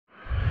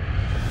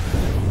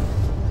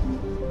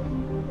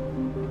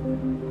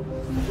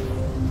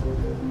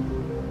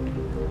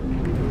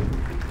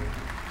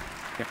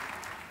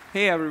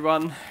Hey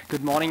everyone,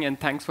 good morning and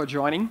thanks for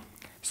joining.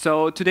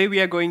 So today we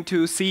are going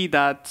to see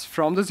that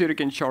from the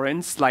Zurich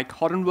Insurance, like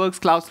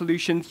Hortonworks cloud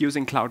solutions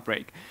using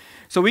Cloudbreak.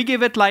 So we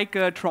give it like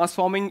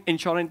transforming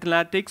insurance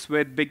analytics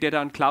with big data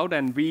and cloud,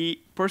 and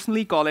we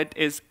personally call it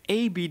is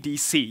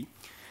ABDC.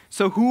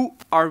 So who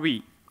are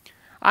we?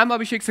 I'm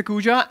Abhishek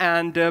Sakuja,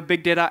 and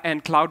big data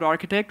and cloud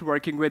architect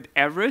working with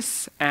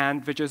Everest,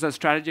 and which is a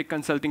strategic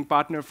consulting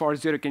partner for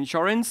Zurich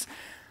Insurance.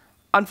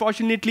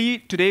 Unfortunately,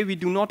 today we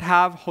do not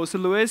have Jose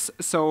Luis,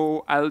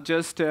 so I'll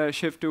just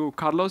shift to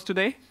Carlos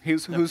today,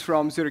 who's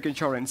from Zurich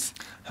Insurance.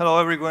 Hello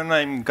everyone,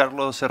 I'm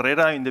Carlos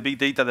Herrera, I'm the Big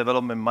Data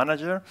Development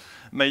Manager.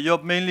 My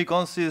job mainly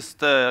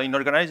consists in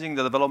organizing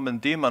the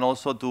development team and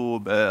also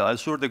to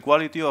assure the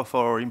quality of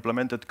our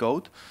implemented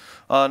code.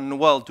 And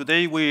well,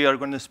 today we are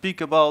going to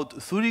speak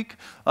about Zurich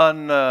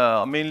and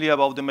mainly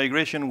about the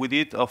migration we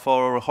did of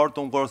our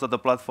Hortonworks data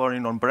platform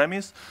in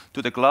on-premise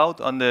to the cloud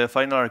and the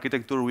final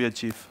architecture we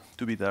achieved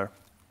to be there.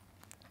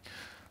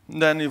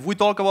 Then if we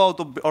talk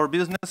about our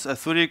business,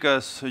 Zurich,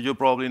 as you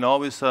probably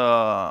know, is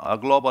a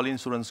global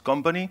insurance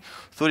company.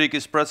 Zurich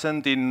is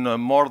present in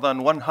more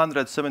than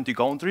 170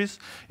 countries.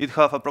 It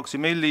has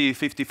approximately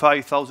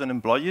 55,000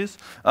 employees.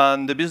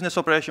 And the business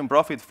operation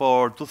profit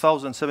for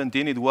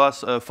 2017, it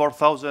was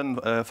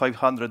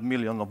 $4,500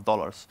 million.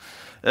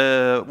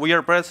 We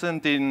are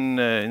present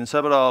in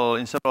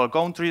several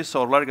countries.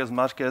 Our largest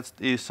market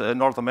is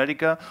North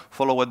America,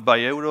 followed by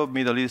Europe,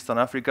 Middle East and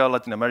Africa,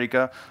 Latin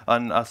America,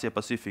 and Asia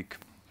Pacific.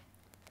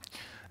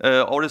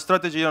 Our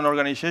strategy and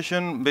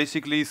organization,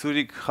 basically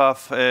Zurich have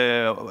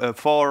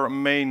 4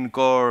 main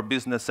core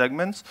business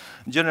segments.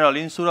 General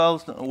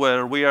insurance,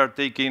 where we are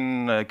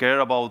taking care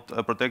about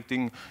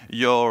protecting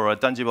your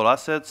tangible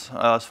assets,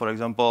 as for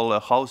example,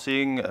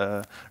 housing,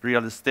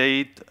 real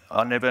estate,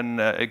 and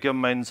even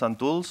equipment and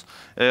tools.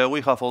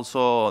 We have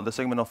also the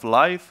segment of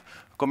life,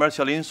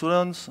 commercial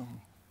insurance.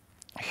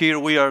 Here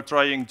we are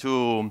trying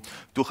to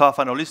have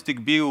an holistic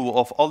view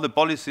of all the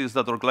policies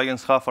that our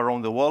clients have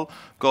around the world,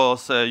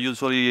 because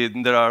usually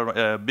there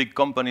are big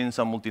companies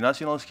and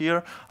multinationals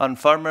here, and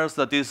Farmers,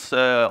 that is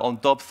on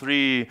top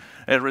 3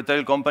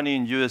 retail company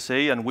in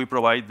USA, and we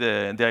provide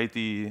the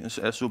IT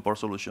support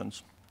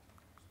solutions.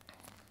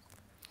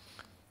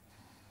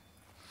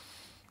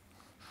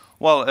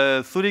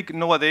 Well, Zurich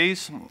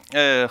nowadays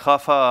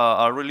have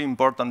a really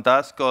important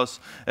task, because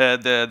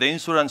the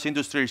insurance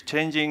industry is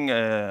changing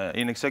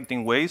in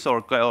exciting ways.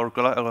 Our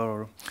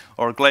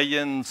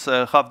clients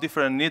have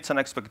different needs and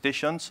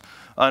expectations.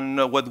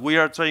 And what we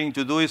are trying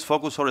to do is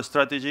focus our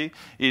strategy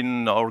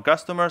in our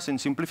customers, in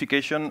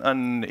simplification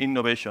and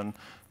innovation.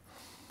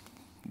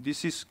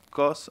 This is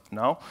because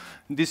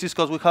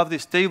we have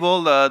this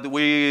table that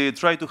we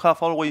try to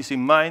have always in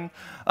mind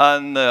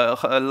and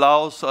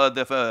allows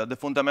the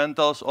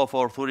fundamentals of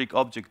our Zurich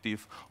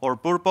objective. Our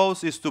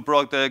purpose is to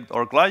protect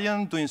our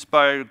client, to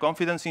inspire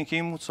confidence in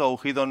him so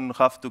he don't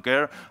have to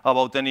care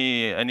about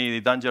any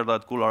danger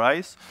that could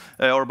arise.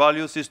 Our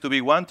values is to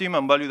be one team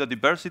and value the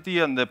diversity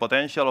and the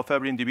potential of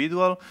every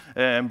individual,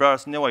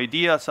 embrace new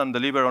ideas and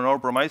deliver on our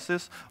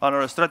promises. And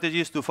our strategy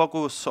is to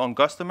focus on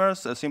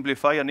customers,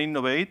 simplify and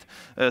innovate,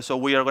 so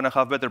we are going to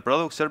have better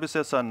products,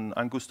 services, and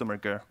customer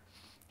care.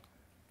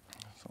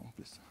 So,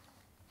 please.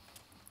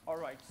 All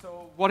right,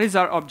 so what is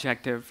our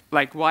objective?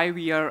 Like, why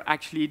we are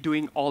actually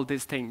doing all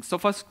these things? So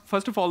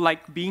first of all,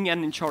 like being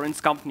an insurance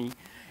company,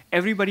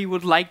 everybody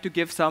would like to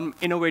give some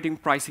innovating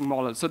pricing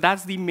model. So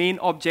that's the main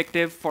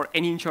objective for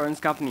any insurance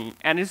company.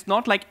 And it's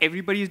not like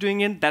everybody is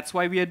doing it, that's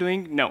why we are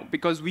doing. No,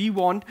 because we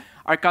want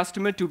our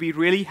customer to be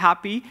really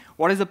happy.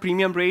 What is the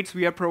premium rates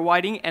we are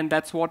providing? And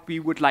that's what we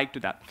would like to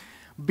that.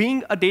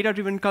 Being a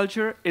data-driven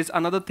culture is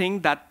another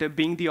thing that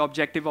being the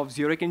objective of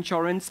Zurich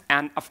Insurance.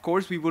 And of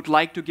course, we would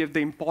like to give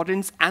the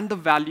importance and the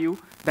value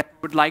that we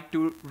would like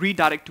to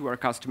redirect to our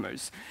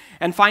customers.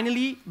 And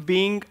finally,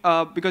 being,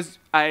 because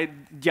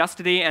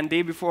yesterday and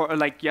day before,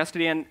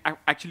 yesterday and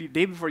actually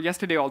day before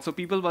yesterday also,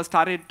 people were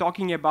started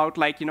talking about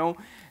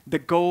the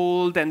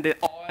gold and the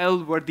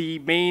oil were the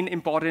main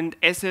important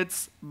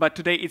assets, but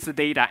today it's the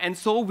data. And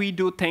so we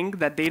do think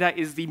that data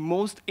is the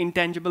most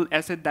intangible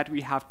asset that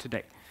we have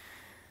today.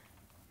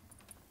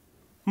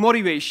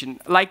 Motivation,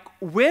 like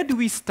where do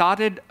we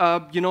started,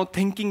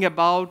 thinking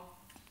about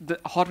the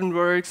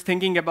Hortonworks,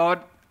 thinking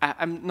about,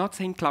 I'm not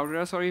saying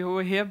Cloudera, sorry,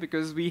 over here,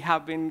 because we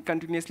have been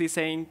continuously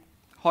saying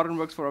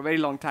Hortonworks for a very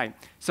long time.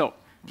 So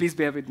please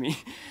bear with me.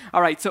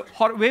 All right, so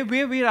where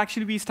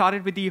we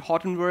started with the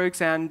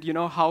Hortonworks and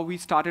how we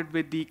started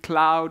with the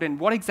cloud and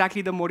what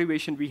exactly the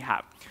motivation we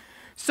have.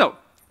 So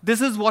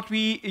this is what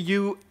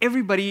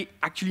everybody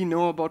actually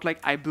know about,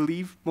 I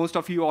believe most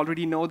of you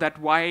already know that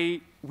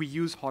why we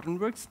use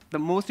Hortonworks. The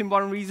most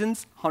important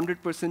reasons,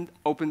 100%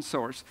 open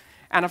source.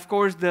 And of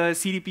course, the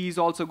CDP is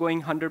also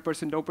going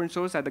 100% open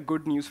source, and the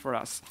good news for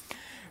us.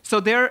 So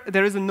there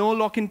is a no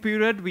lock-in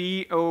period.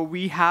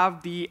 We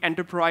have the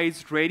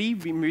enterprise ready,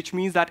 which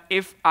means that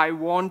if I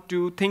want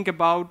to think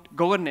about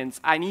governance,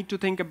 I need to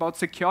think about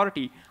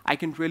security, I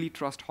can really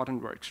trust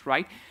Hortonworks,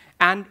 right?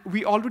 And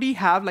we already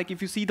have,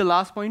 if you see the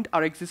last point,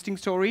 our existing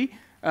story,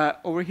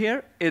 over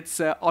here, it's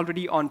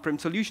already on-prem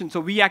solution. So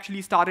we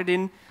actually started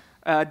in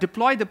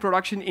deploy the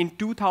production in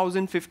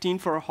 2015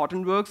 for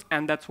Hortonworks,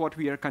 and that's what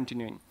we are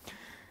continuing.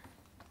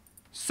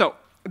 So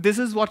this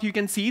is what you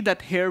can see,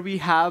 that here we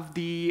have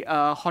the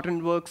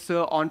Hortonworks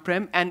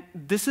on-prem, and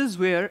this is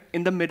where,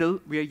 in the middle,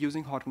 we are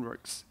using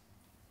Hortonworks.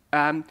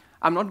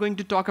 I'm not going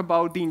to talk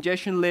about the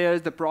ingestion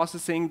layers, the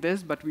processing,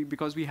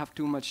 because we have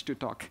too much to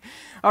talk.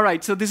 All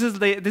right, so this is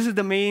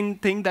the main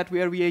thing that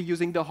we are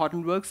using the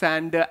Hortonworks,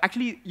 and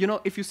actually,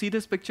 if you see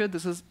this picture,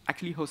 this is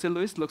actually Jose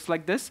Luis. Looks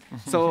like this.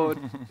 So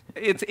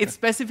it's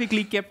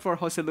specifically kept for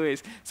Jose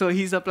Luis. So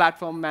he's a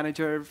platform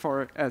manager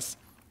for us.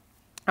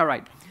 All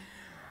right.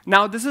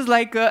 Now, this is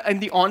like in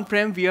the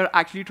on-prem, we are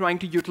actually trying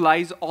to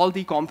utilize all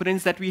the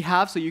components that we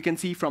have. So you can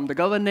see from the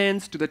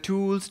governance to the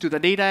tools to the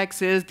data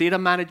access, data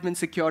management,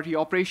 security,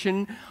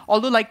 operation.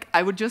 Although, like,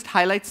 I would just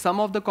highlight some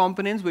of the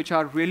components which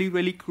are really,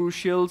 really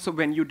crucial. So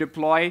when you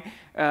deploy,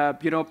 like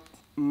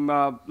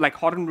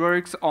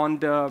Hortonworks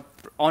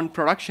on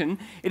production,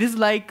 it is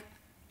like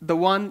the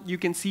one you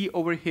can see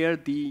over here,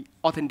 the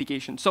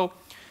authentication. So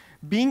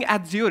being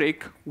at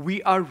Zurich,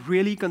 we are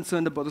really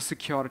concerned about the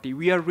security.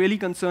 We are really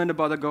concerned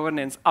about the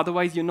governance.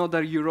 Otherwise,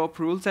 the Europe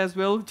rules as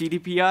well,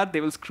 GDPR,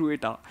 they will screw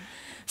it up.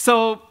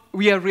 So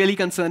we are really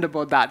concerned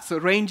about that. So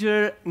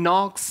Ranger,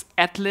 Knox,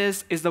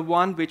 Atlas is the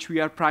one which we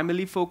are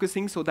primarily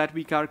focusing so that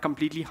we are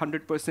completely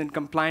 100%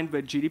 compliant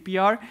with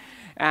GDPR.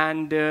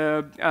 And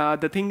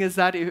the thing is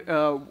that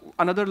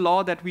another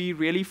law that we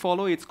really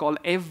follow, it's called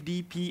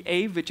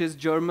FDPA, which is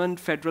German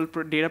Federal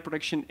Data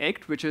Protection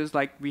Act, which is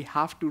like we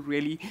have to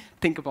really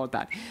think about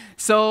that.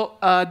 So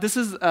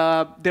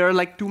there are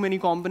like too many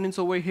components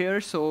over here.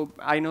 So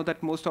I know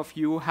that most of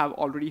you have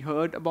already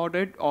heard about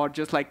it, or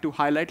just like to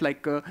highlight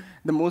like the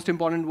most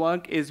important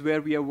work is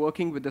where we are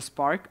working with the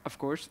Spark. Of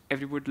course,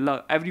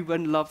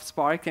 everyone loves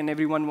Spark, and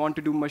everyone wants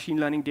to do machine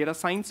learning data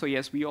science. So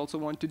yes, we also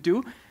want to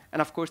do.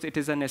 And of course, it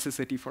is a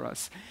necessity for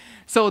us.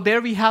 So there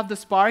we have the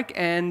Spark,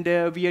 and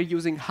we are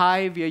using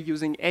Hive, we are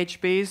using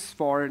HBase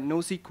for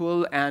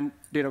NoSQL and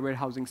data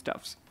warehousing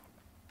stuffs.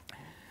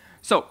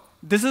 So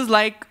this is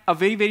like a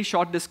very, very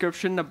short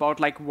description about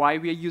like why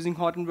we are using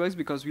Hortonworks,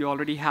 because we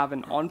already have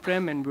an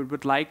on-prem, and we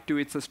would like to,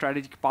 it's a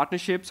strategic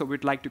partnership, so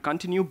we'd like to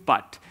continue.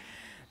 But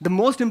the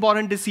most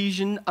important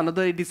decision,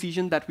 another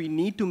decision that we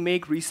need to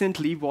make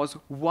recently was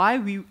why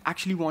we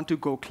actually want to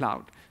go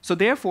cloud. So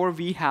therefore,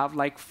 we have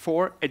like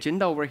 4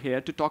 agenda over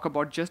here to talk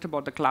about just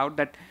about the cloud,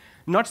 that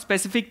not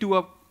specific to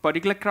a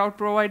particular cloud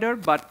provider,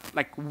 but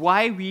like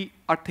why we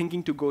are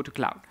thinking to go to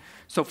cloud.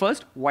 So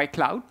first, why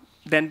cloud?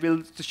 Then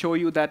we'll show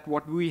you that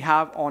what we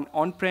have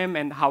on-prem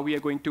and how we are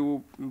going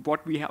to,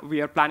 what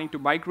we are planning to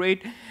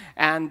migrate.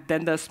 And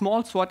then the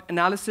small SWOT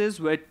analysis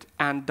with,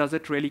 and does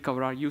it really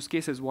cover our use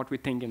cases, what we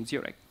think in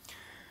Zurich.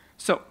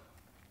 So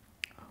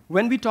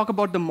when we talk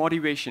about the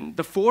motivation,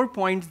 the 4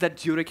 points that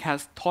Zurich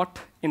has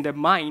thought in their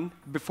mind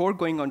before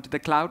going onto the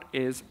cloud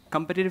is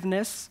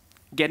competitiveness,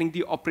 getting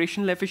the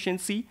operational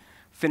efficiency,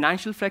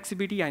 financial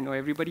flexibility. I know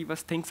everybody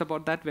thinks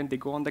about that when they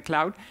go on the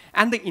cloud,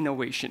 and the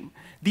innovation.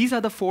 These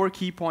are the 4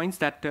 key points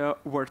that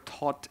were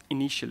thought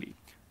initially.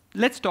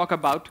 Let's talk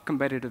about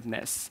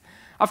competitiveness.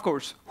 Of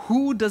course,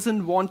 who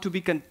doesn't want to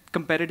be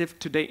competitive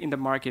today in the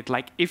market?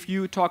 Like if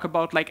you talk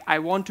about like, I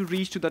want to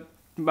reach to the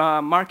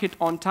market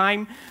on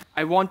time,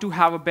 I want to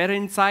have a better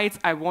insights,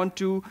 I want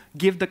to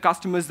give the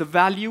customers the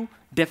value,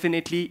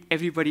 definitely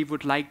everybody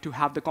would like to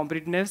have the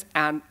competitiveness.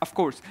 And of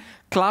course,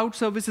 cloud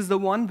service is the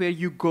one where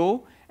you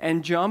go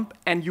and jump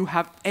and you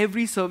have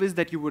every service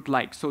that you would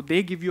like. So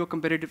they give you a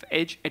competitive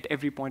edge at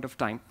every point of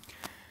time.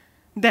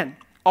 Then,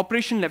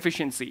 operational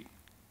efficiency.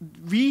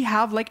 We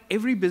have like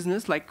every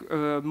business, like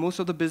most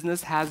of the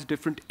business has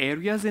different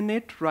areas in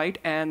it, right?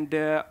 And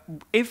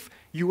if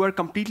you are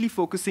completely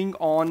focusing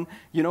on,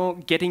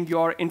 getting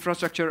your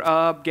infrastructure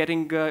up,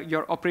 getting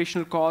your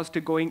operational cost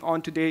going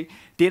on to the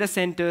data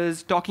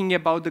centers, talking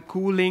about the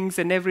coolings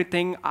and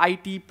everything,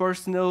 IT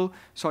personnel,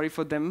 sorry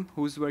for them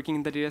who's working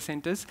in the data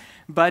centers,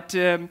 but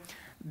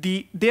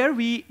there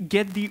we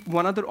get the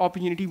one other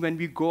opportunity when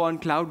we go on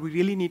cloud. We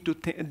really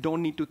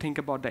don't need to think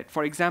about that.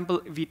 For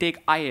example, we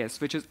take IaaS,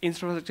 which is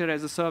infrastructure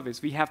as a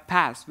service. We have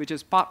PaaS, which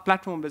is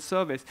platform as a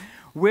service,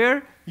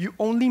 where you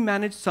only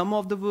manage some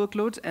of the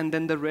workloads and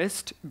then the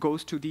rest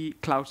goes to the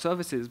cloud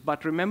services.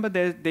 But remember,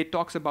 they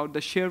talks about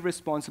the shared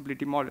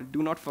responsibility model.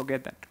 Do not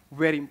forget that.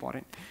 Very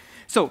important.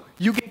 So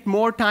you get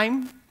more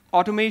time,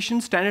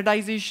 automation,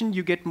 standardization,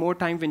 you get more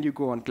time when you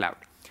go on cloud.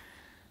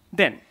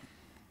 Then,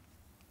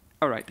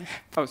 all right.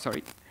 Oh,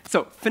 sorry.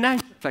 So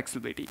financial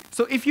flexibility.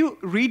 So if you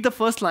read the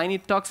first line,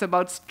 it talks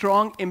about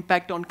strong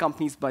impact on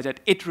company's budget.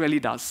 It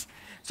really does.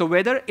 So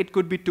whether it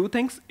could be 2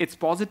 things, it's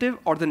positive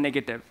or the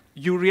negative.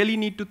 You really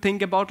need to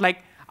think about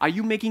like, are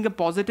you making a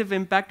positive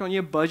impact on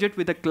your budget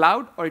with the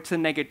cloud, or it's a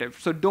negative?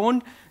 So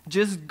don't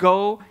just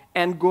go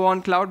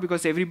on cloud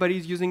because everybody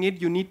is using it.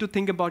 You need to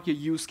think about your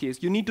use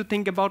case. You need to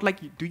think about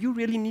like, do you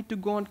really need to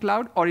go on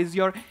cloud, or is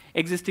your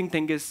existing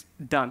thing is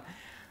done?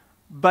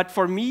 But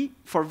for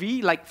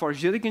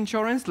Zurich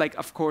Insurance, like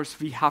of course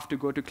we have to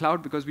go to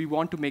cloud because we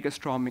want to make a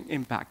strong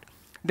impact.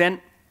 Then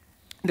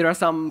There are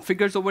some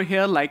figures over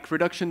here, like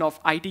reduction of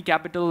IT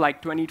capital,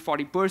 like 20 to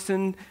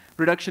 40%,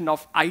 reduction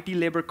of IT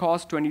labor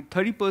cost, 20 to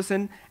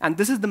 30%, and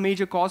this is the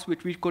major cost,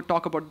 which we could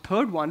talk about the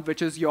third one,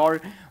 which is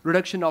your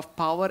reduction of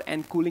power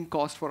and cooling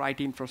cost for IT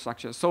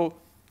infrastructure. So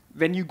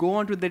when you go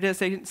onto the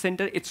data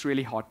center, it's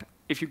really hot.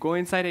 If you go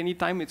inside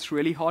anytime, it's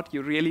really hot.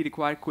 You really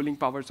require cooling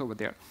powers over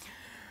there.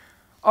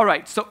 All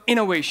right, so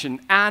innovation.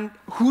 And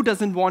who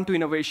doesn't want to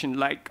innovation?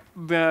 Like,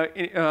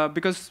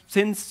 because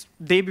since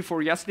day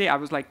before yesterday, I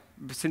was like,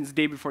 since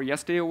day before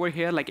yesterday over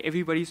here, like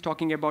everybody's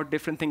talking about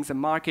different things in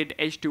market,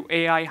 edge to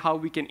AI, how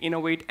we can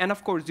innovate. And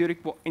of course, Zurich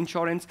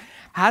Insurance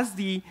has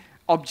the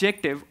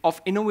objective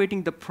of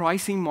innovating the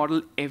pricing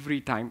model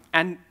every time.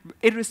 And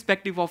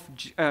irrespective of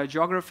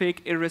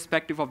geographic,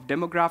 irrespective of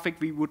demographic,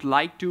 we would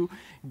like to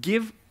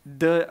give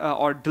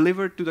or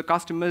deliver to the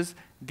customers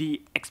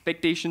the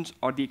expectations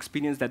or the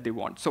experience that they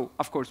want. So,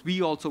 of course,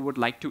 we also would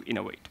like to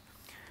innovate.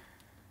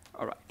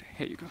 All right,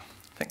 here you go.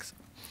 Thanks.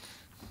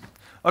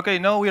 OK,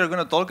 now we are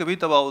going to talk a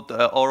bit about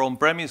our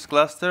on-premise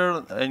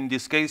cluster. In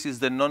this case, it's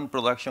the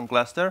non-production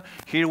cluster.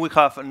 Here we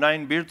have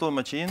 9 virtual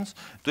machines,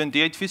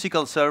 28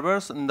 physical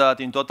servers that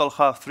in total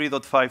have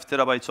 3.5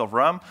 terabytes of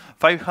RAM,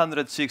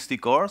 560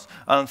 cores,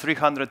 and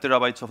 300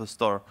 terabytes of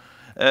store.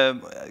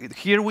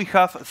 Here we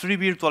have 3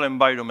 virtual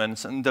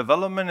environments,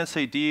 development,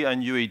 SAT,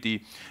 and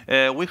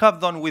UAT. We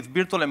have done with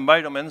virtual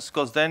environments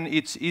because then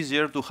it's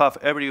easier to have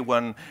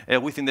everyone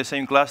within the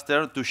same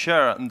cluster to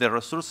share the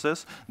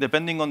resources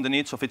depending on the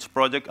needs of each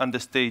project and the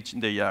stage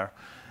they are.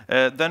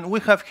 Then we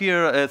have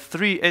here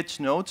 3 edge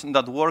nodes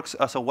that works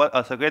as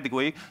a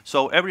gateway,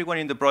 so everyone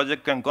in the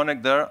project can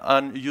connect there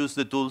and use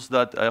the tools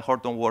that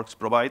Hortonworks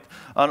provide.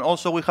 And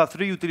also we have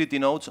 3 utility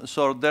nodes,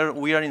 so there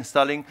we are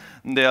installing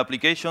the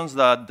applications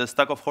that the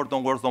stack of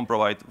Hortonworks don't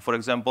provide. For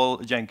example,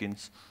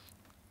 Jenkins.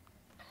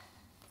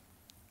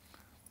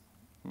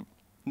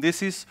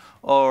 This is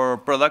our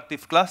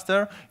productive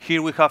cluster.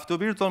 Here we have 2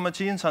 virtual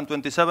machines and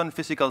 27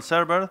 physical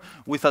servers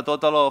with a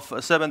total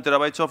of 7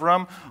 terabytes of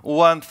RAM,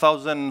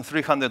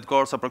 1,300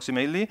 cores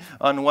approximately,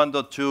 and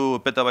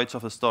 1.2 petabytes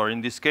of store.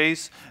 In this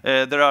case,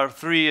 there are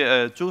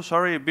two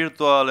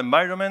virtual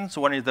environments.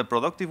 One is the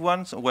productive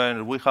ones,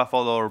 where we have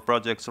all our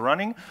projects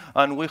running,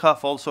 and we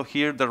have also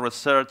here the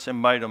research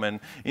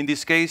environment. In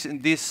this case,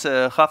 these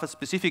have a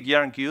specific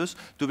yarn queues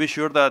to be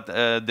sure that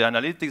the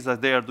analytics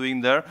that they are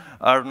doing there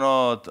are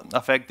not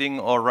affecting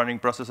or running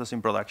processes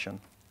in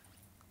production.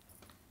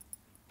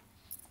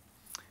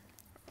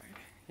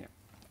 Yeah,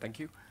 thank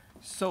you.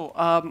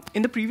 So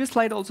in the previous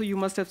slide also, you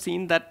must have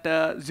seen that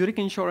Zurich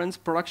Insurance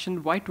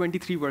production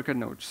Y23 worker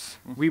nodes.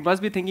 We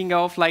must be thinking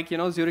of like,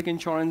 Zurich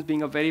Insurance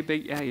being a very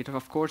big,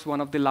 of course, one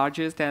of the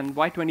largest, and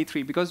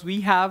Y23, because we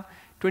have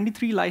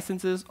 23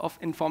 licenses of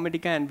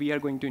Informatica, and we are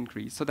going to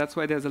increase. So that's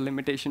why there's a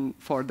limitation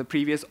for the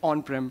previous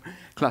on-prem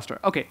cluster.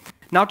 OK,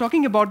 now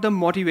talking about the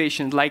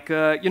motivations, like,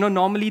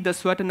 normally the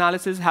SWOT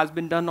analysis has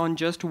been done on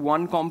just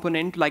one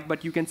component,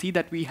 but you can see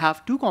that we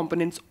have 2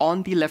 components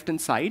on the left-hand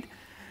side,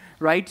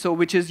 right? So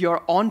which is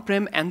your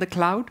on-prem and the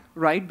cloud,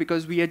 right?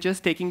 Because we are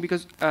just taking,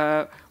 because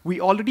we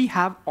already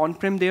have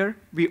on-prem there,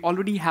 we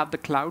already have the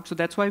cloud. So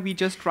that's why we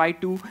just try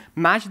to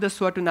match the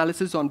SWOT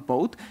analysis on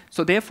both.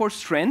 So therefore,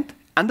 strength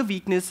and the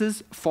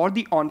weaknesses for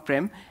the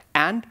on-prem,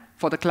 and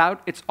for the cloud,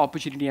 it's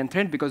opportunity and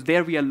threat, because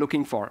there we are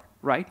looking for,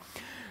 right?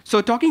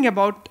 So talking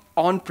about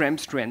on-prem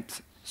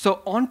strength.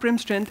 So on-prem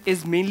strength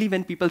is mainly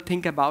when people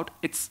think about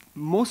its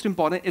most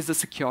important is the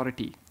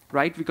security,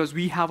 right? Because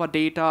we have our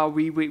data,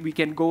 we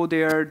can go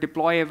there,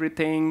 deploy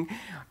everything.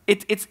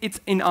 It's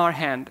in our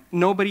hand.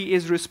 Nobody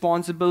is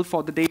responsible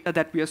for the data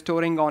that we are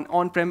storing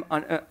on-prem,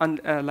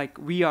 like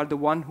we are the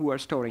one who are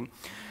storing.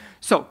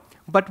 So,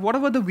 but what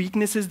are the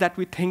weaknesses that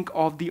we think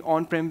of the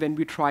on-prem when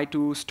we try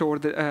to store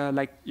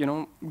the,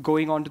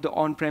 going onto the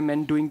on-prem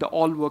and doing the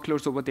all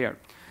workloads over there?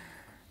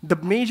 The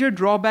major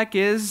drawback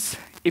is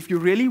if you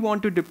really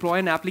want to deploy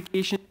an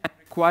application that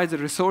requires the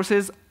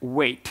resources,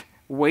 wait.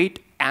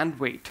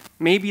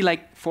 Maybe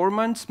like 4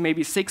 months,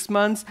 maybe 6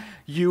 months.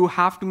 You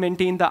have to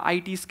maintain the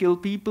IT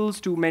skilled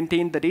peoples to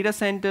maintain the data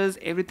centers,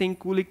 everything,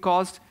 cooling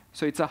cost.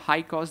 So it's a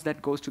high cost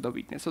that goes to the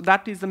weakness. So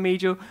that is the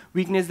major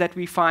weakness that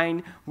we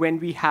find when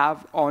we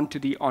have onto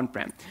the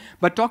on-prem.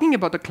 But talking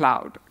about the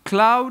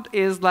cloud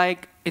is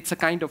like, it's a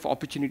kind of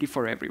opportunity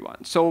for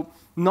everyone. So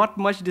not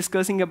much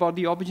discussing about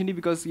the opportunity,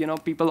 because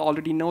people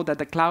already know that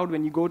the cloud,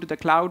 when you go to the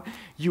cloud,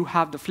 you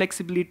have the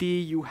flexibility,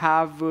 you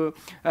have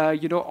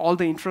all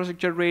the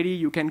infrastructure ready.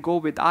 You can go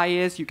with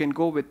IaaS, you can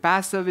go with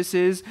PaaS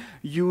services.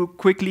 You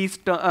quickly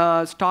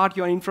start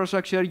your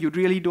infrastructure. You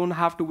really don't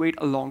have to wait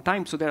a long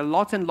time. So there are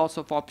lots and lots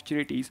of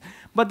opportunities.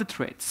 But the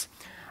threats,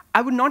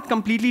 I would not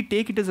completely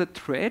take it as a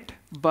threat,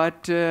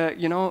 but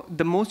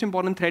the most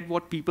important threat,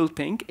 what people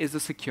think, is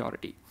the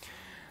security.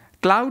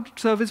 Cloud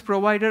service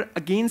provider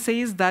again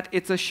says that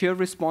it's a shared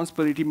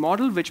responsibility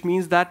model, which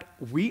means that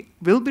we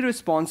will be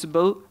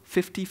responsible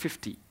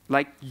 50-50.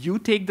 Like, you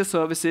take the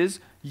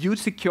services, You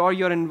secure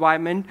your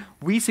environment,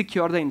 we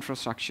secure the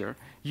infrastructure.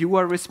 You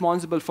are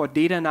responsible for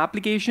data and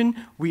application,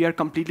 we are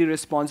completely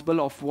responsible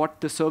of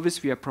what the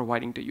service we are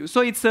providing to you.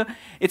 So it's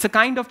a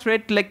kind of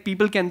threat, like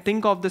people can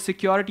think of the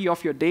security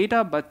of your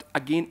data, but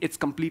again, it's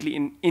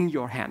completely in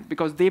your hand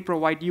because they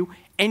provide you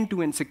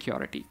end-to-end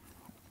security.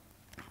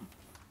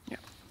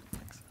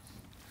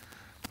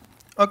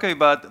 Okay,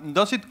 but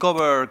does it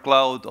cover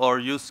cloud or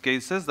use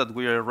cases that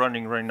we are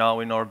running right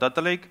now in our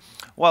data lake?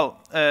 Well,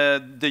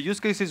 the use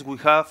cases we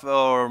have,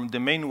 or the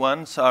main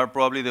ones, are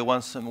probably the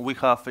ones we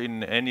have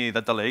in any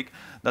data lake,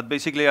 that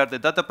basically are the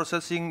data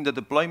processing, the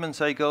deployment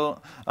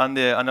cycle, and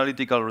the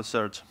analytical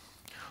research.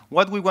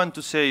 What we want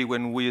to say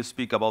when we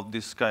speak about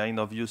this kind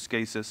of use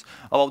cases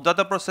about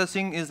data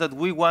processing is that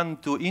we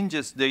want to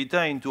ingest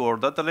data into our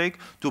data lake,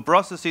 to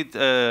process it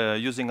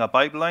using a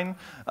pipeline,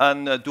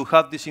 and to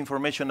have this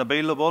information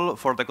available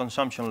for the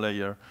consumption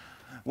layer.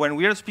 When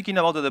we are speaking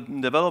about the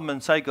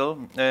development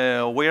cycle,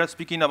 we are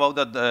speaking about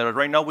that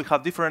right now we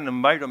have different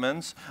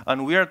environments,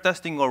 and we are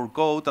testing our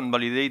code and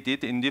validate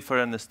it in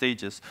different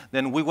stages.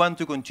 Then we want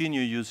to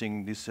continue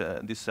using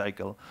this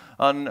cycle.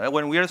 And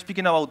when we are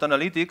speaking about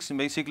analytics,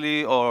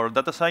 basically our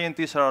data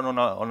scientists or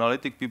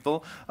analytic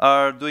people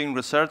are doing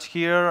research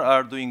here,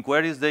 are doing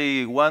queries.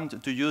 They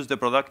want to use the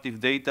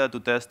productive data to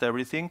test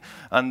everything,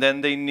 and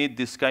then they need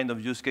this kind of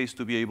use case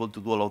to be able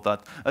to do all of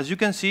that. As you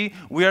can see,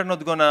 we are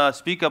not going to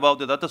speak about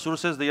the data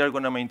sources. They are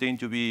going to maintain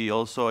to be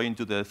also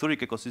into the Zurich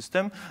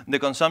ecosystem. The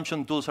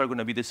consumption tools are going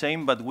to be the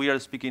same, but we are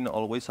speaking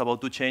always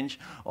about to change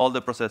all the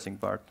processing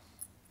part.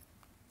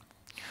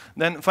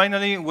 Then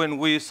finally, when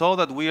we saw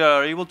that we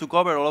are able to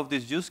cover all of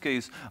this use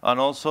case,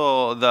 and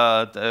also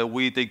that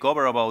we take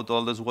over about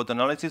all this SWOT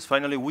analysis,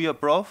 finally we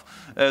approve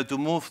to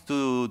move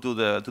to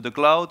the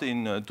cloud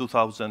in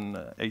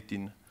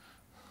 2018.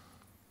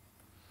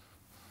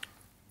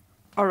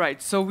 All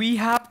right, so we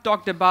have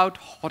talked about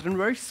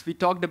Hortonworks, we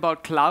talked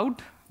about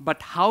cloud, but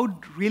how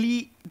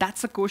really,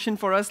 that's a question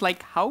for us,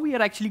 like how we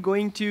are actually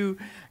going to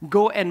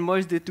go and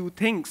merge the two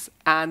things.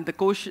 And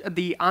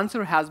the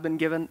answer has been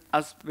given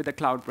us with the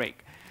Cloudbreak.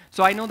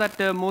 So I know that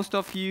most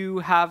of you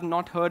have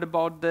not heard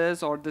about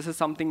this, or this is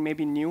something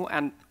maybe new,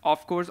 and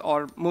of course,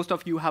 or most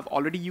of you have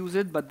already used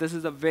it, but this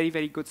is a very,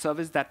 very good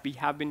service that we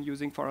have been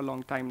using for a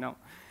long time now.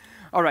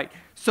 All right,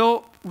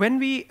 so when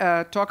we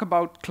talk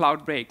about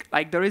Cloudbreak,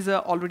 like there is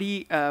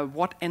already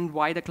what and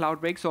why the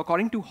Cloudbreak. So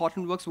according to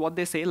Hortonworks, what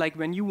they say, like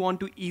when you want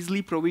to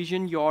easily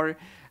provision your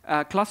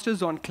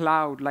clusters on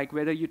cloud, like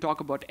whether you talk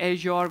about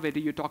Azure, whether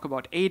you talk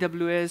about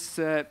AWS,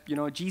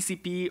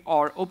 GCP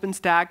or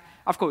OpenStack,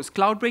 of course,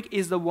 Cloudbreak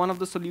is one of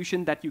the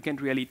solutions that you can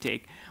really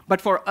take. But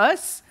for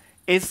us,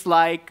 it's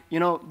like,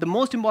 the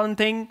most important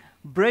thing,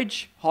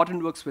 bridge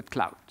Hortonworks with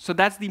cloud. So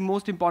that's the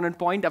most important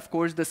point. Of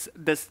course,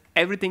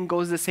 everything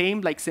goes the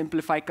same, like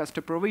simplify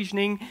custom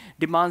provisioning,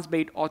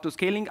 demands-based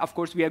auto-scaling. Of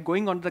course, we are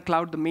going on the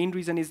cloud. The main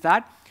reason is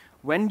that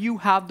when you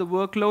have the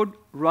workload,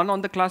 run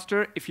on the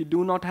cluster. If you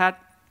do not have,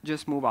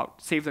 just move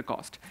out, save the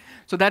cost.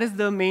 So that is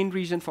the main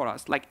reason for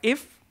us. Like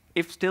if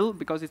still,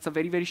 because it's a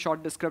very, very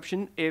short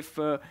description, if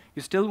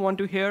you still want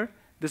to hear,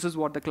 this is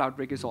what the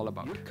Cloudbreak is all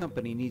about. Your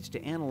company needs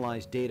to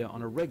analyze data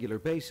on a regular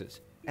basis.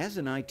 As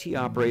an IT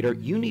operator,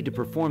 you need to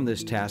perform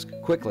this task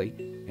quickly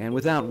and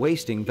without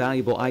wasting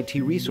valuable IT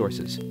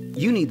resources.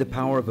 You need the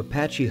power of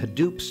Apache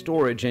Hadoop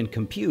storage and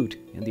compute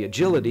and the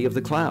agility of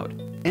the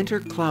cloud. Enter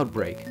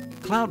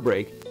Cloudbreak.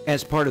 Cloudbreak,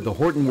 as part of the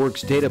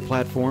Hortonworks data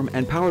platform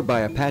and powered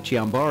by Apache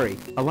Ambari,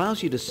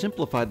 allows you to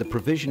simplify the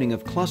provisioning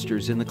of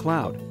clusters in the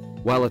cloud,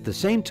 while at the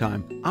same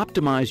time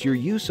optimize your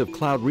use of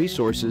cloud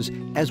resources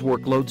as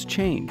workloads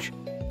change.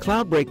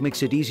 Cloudbreak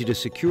makes it easy to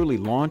securely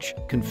launch,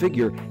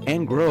 configure,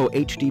 and grow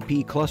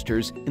HDP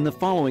clusters in the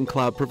following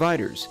cloud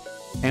providers: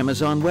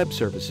 Amazon Web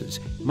Services,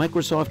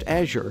 Microsoft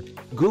Azure,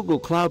 Google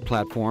Cloud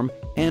Platform,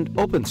 and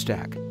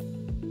OpenStack.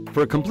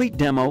 For a complete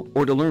demo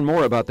or to learn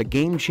more about the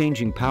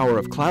game-changing power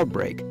of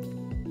Cloudbreak,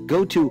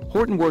 go to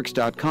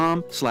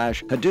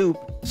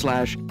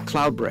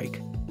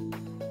hortonworks.com/Hadoop/Cloudbreak.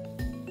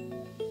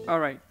 All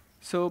right.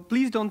 So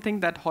please don't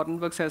think that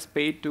Hortonworks has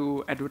paid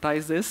to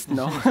advertise this.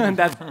 No,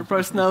 that's a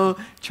personal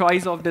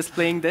choice of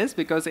displaying this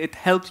because it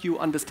helps you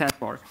understand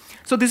more.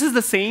 So this is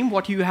the same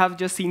what you have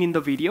just seen in the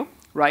video,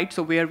 right?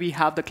 So where we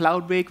have the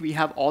Cloudbreak, we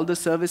have all the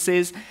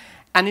services.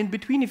 And in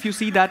between, if you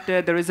see that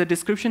there is a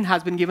description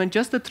has been given,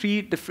 just the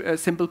three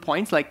simple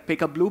points, like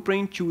pick a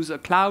blueprint, choose a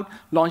cloud,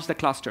 launch the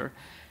cluster.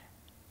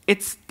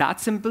 It's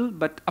that simple,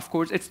 but of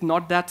course, it's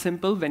not that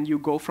simple when you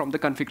go from the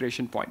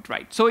configuration point,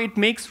 right? So it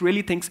makes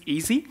really things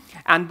easy.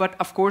 But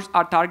of course,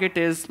 our target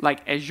is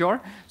like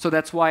Azure. So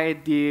that's why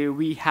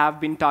we have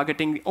been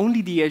targeting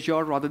only the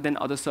Azure rather than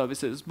other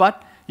services.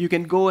 But you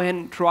can go ahead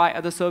and try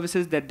other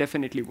services that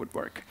definitely would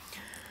work.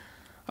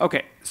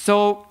 OK,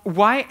 so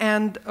why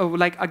and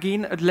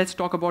again, let's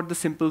talk about the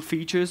simple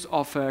features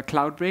of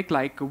Cloudbreak.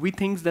 Like we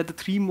think that the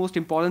three most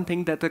important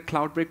things that the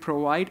Cloudbreak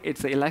provide,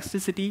 it's the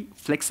elasticity,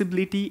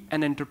 flexibility,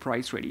 and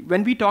enterprise ready.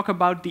 When we talk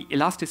about the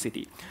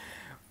elasticity,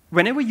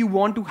 whenever you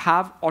want to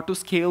have auto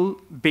scale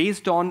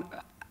based on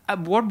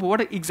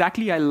what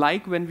exactly I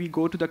like when we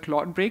go to the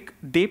Cloudbreak,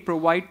 they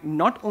provide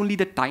not only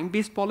the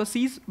time-based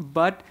policies,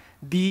 but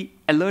the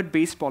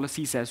alert-based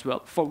policies as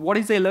well. For what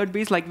is the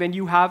alert-based? Like when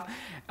you have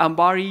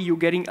Ambari, you're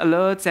getting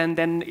alerts, and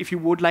then if you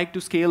would like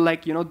to scale,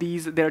 like, you know,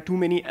 there are too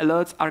many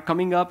alerts are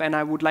coming up, and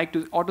I would like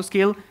to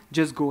auto-scale,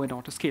 just go and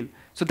auto-scale.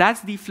 So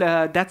that's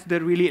the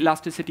really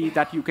elasticity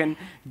that you can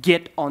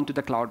get onto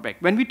the Cloudbreak.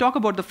 When we talk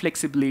about the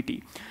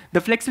flexibility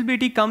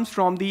comes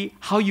from the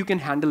how you can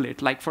handle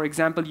it. Like, for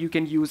example, you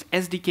can use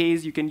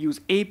SDKs, you can use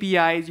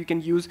APIs, you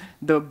can use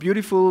the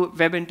beautiful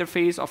web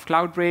interface of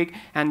Cloudbreak,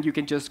 and you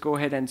can just go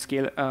ahead and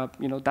scale.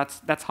 You know,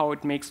 that's how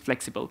it makes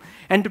flexible.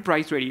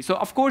 Enterprise ready. So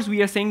of course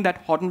we are saying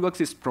that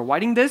Hortonworks is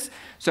providing this.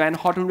 So and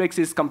Hortonworks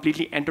is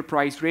completely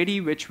enterprise ready,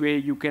 which way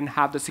you can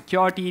have the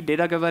security,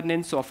 data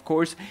governance. So of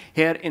course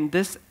here in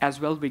this as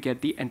well we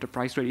get the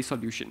enterprise ready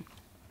solution.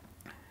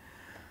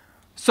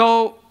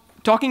 So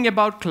talking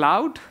about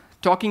cloud,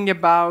 talking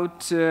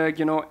about the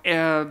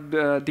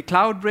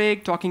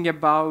Cloudbreak, talking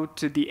about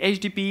the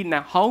HDP.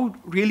 Now how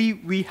really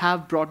we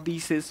have brought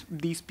these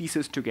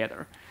pieces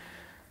together.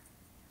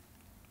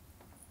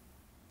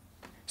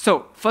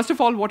 So first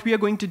of all, what we are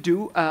going to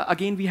do,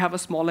 again, we have a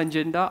small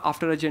agenda.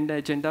 After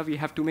agenda, we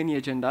have too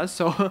many agendas.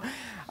 So,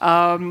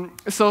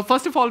 so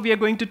first of all, we are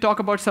going to talk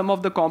about some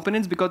of the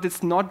components, because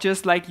it's not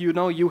just like, you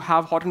know, you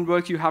have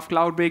Hortonworks, you have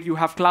Cloudbreak, you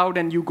have cloud,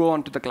 and you go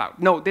onto the cloud.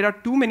 No, there are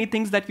too many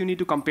things that you need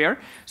to compare.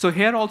 So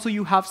here also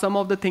you have some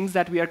of the things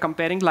that we are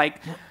comparing, like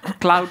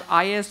Cloud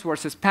IS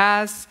versus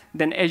PaaS,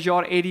 then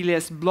Azure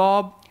AD-less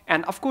blob.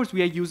 And of course,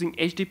 we are using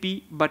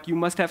HDP, but you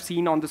must have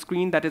seen on the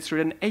screen that it's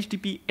written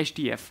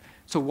HDP-HDF.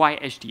 So why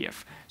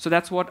HDF? So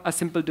that's what a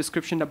simple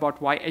description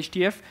about why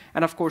HDF,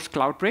 and of course,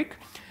 Cloudbreak.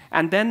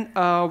 And then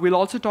we'll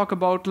also talk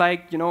about,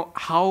 like, you know,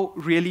 how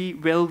really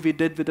well we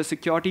did with the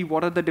security.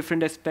 What are the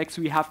different aspects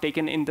we have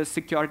taken in the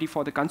security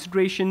for the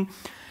consideration?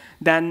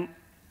 Then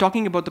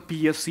talking about the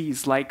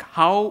POCs, like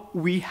how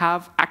we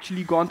have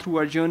actually gone through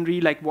our journey,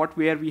 like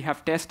where we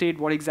have tested,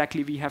 what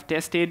exactly we have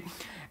tested.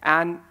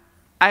 And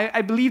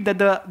I believe that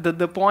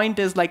the point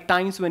is like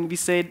times when we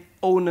said,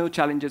 oh no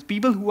challenges.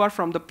 People who are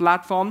from the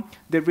platform,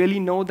 they really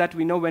know that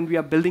we know when we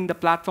are building the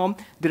platform,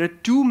 there are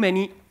too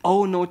many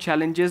oh no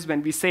challenges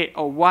when we say,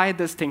 oh, why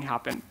this thing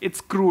happened? It's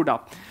screwed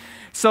up.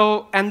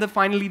 So, and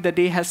finally the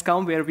day has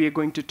come where we are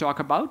going to talk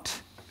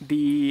about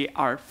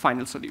our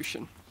final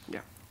solution.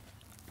 Yeah.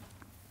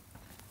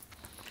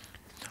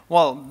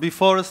 Well,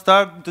 before I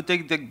start to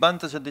take the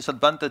advantage and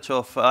disadvantage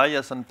of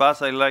IaaS and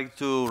PaaS, I'd like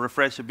to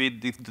refresh a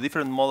bit the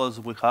different models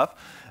we have.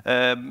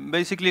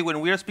 Basically,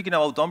 when we are speaking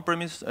about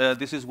on-premise,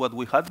 this is what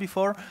we had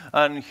before.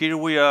 And here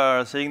we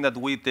are saying that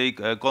we take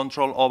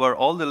control over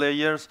all the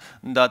layers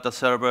that a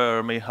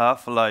server may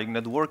have, like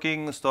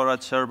networking,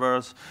 storage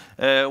servers.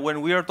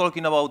 When we are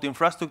talking about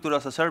infrastructure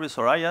as a service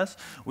or IaaS,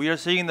 we are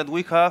saying that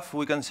we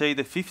can say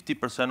the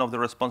 50% of the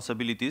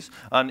responsibilities.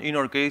 And in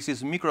our case,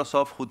 it's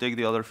Microsoft who take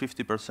the other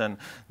 50%.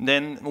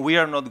 Then we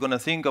are not going to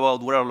think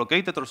about where are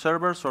located our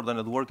servers or the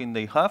networking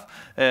they have.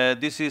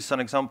 This is an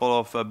example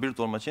of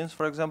virtual machines,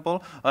 for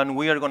example. And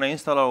we are going to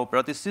install our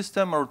operating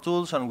system, our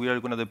tools, and we are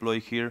going to deploy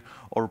here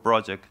our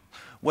project.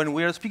 When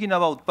we are speaking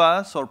about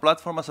PaaS or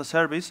platform as a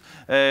service,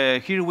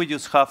 here we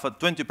just have a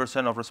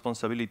 20% of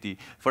responsibility.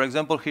 For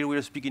example, here we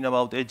are speaking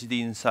about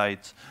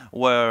HDInsights,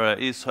 where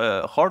it's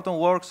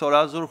Hortonworks or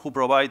Azure who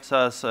provides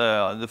us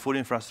the full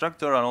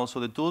infrastructure and also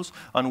the tools,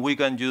 and we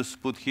can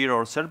just put here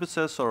our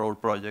services or our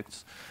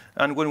projects.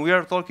 And when we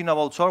are talking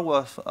about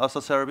software as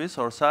a service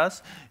or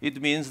SaaS,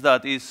 it means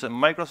that it's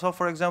Microsoft,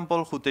 for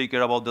example, who take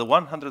care about the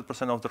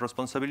 100% of the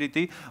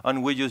responsibility,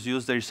 and we just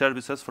use their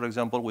services, for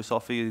example, with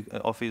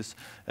Office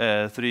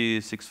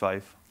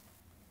 365.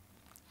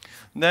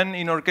 Then,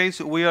 in our case,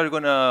 we are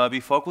going to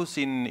be focused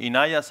in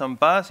IaaS and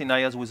PaaS, in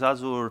IaaS with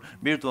Azure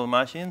virtual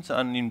machines,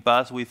 and in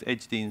PaaS with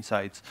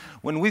HDInsights.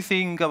 When we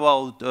think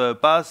about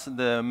PaaS,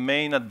 the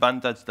main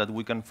advantage that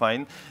we can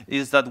find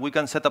is that we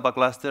can set up a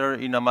cluster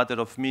in a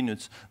matter of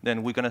minutes.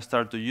 Then we can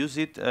start to use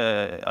it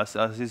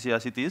as easy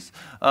as it is.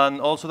 And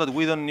also that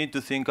we don't need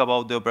to think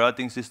about the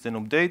operating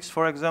system updates,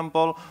 for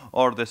example,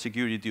 or the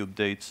security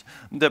updates.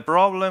 The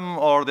problem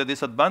or the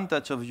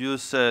disadvantage of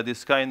use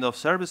this kind of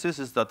services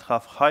is that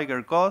have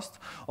higher cost.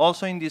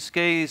 Also, in this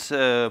case,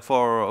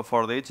 for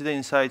the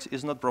HDInsights,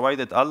 is not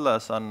provided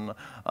Atlas and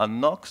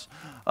Knox.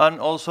 And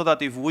also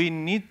that if we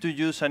need to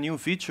use a new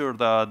feature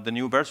that the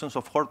new versions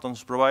of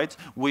Hortons provides,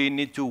 we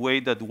need to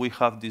wait that we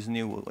have this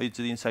new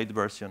HDInsight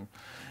version.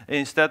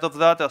 Instead of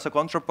that, as a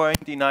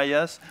counterpoint in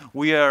IaaS,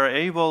 we are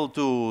able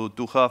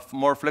to have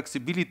more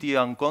flexibility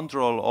and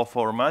control of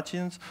our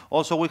machines.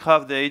 Also, we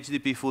have the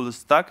HDP full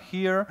stack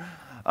here.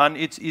 And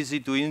it's easy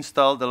to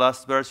install the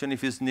last version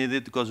if it's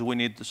needed, because we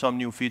need some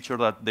new feature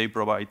that they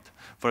provide.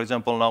 For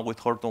example, now with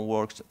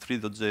Hortonworks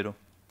 3.0.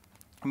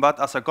 But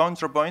as a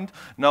counterpoint,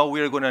 now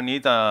we are going to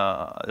need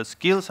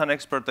skills and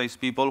expertise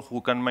people who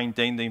can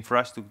maintain the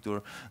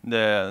infrastructure,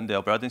 the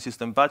operating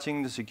system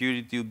patching, the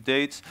security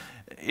updates.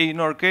 In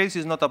our case,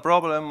 it's not a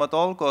problem at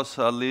all, because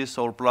at least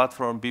our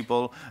platform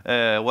people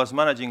was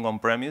managing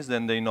on-premise,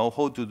 then they know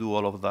how to do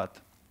all of that.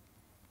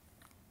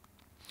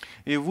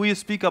 If we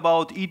speak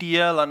about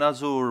ETL and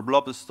Azure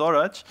Blob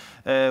Storage,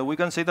 we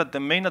can say that the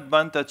main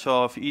advantage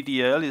of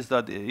ETL is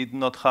that it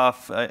not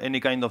have any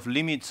kind of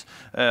limits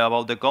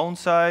about the count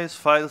size,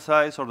 file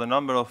size, or the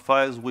number of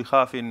files we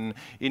have in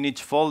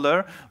each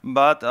folder.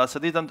 But as a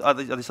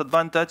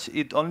disadvantage,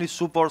 it only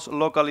supports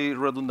locally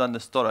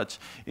redundant storage.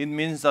 It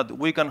means that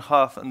we can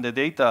have the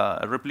data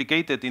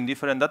replicated in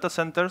different data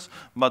centers,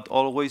 but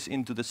always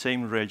into the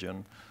same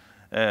region.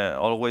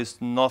 Always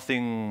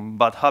nothing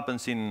bad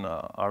happens in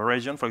a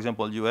region, for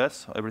example,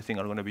 US, everything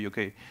are going to be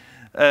okay.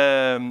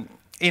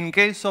 In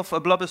case of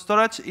blob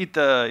storage, it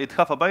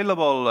have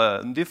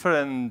available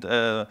different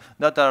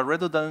data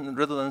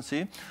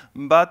redundancy,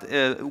 but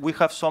we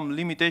have some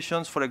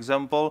limitations. For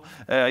example,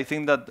 I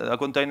think that a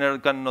container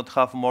cannot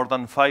have more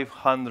than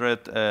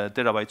 500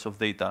 terabytes of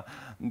data.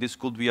 This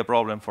could be a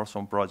problem for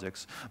some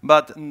projects.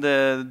 But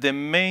the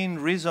main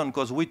reason,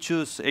 because we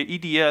choose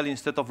ETL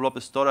instead of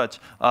blob storage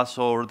as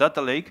our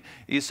data lake,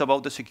 is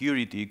about the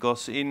security.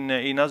 Because in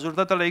Azure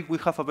Data Lake, we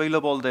have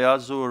available the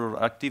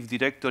Azure Active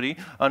Directory,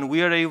 and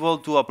we are able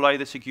to apply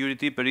the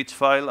security per each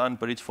file and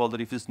per each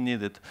folder if it's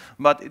needed.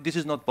 But this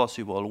is not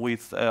possible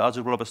with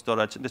Azure Blob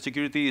Storage. The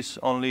security is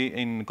only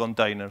in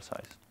container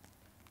size.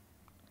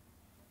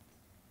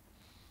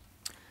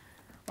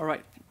 All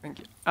right, thank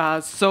you.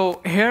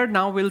 So here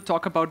now we'll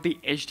talk about the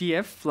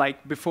HDF.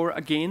 Like before,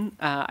 again,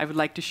 I would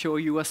like to show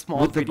you a small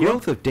With the video.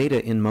 growth of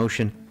data in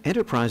motion,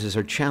 enterprises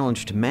are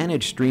challenged to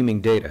manage streaming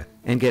data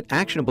and get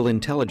actionable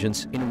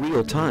intelligence in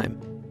real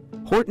time.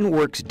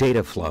 Hortonworks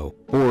Data Flow,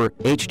 or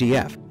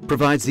HDF,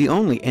 provides the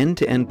only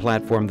end-to-end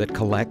platform that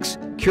collects,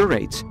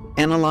 curates,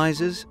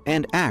 analyzes,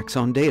 and acts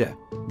on data.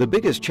 The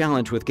biggest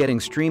challenge with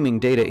getting streaming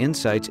data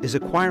insights is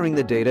acquiring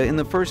the data in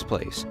the first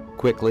place,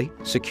 quickly,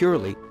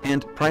 securely,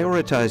 and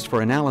prioritized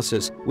for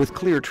analysis with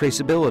clear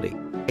traceability.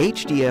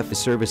 HDF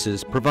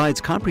Services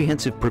provides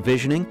comprehensive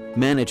provisioning,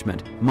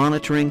 management,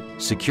 monitoring,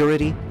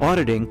 security,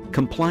 auditing,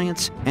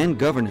 compliance, and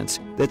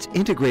governance that's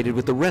integrated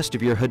with the rest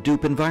of your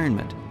Hadoop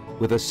environment.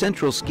 With a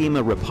central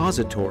schema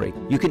repository,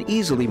 you can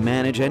easily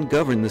manage and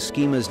govern the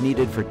schemas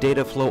needed for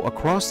data flow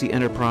across the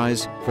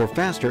enterprise for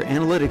faster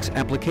analytics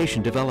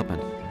application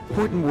development.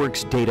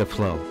 Hortonworks Data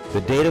Flow,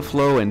 the data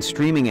flow and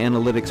streaming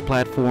analytics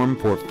platform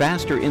for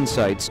faster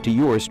insights to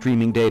your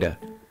streaming data.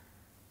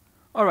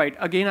 All right,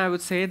 again, I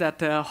would say that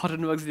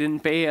Hortonworks didn't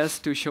pay us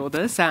to show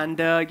this. And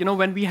you know,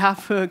 when we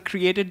have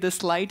created this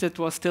slide, it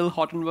was still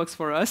Hortonworks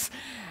for us.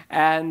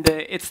 And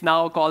it's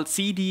now called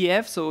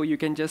CDF, so you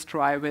can just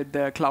try with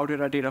the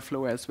Cloudera Data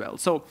Flow as well.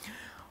 So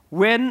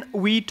when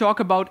we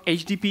talk about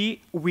HDP,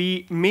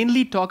 we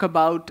mainly talk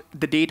about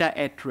the data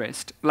at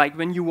rest. Like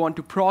when you want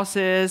to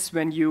process,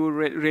 when you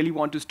really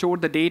want to store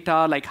the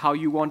data, like how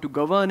you want to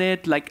govern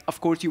it, like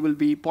of course you will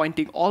be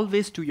pointing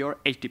always to your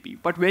HDP.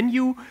 But when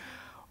you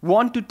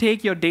want to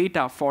take your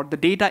data for the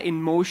data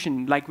in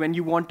motion, like when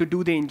you want to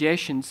do the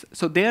ingestions,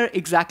 so there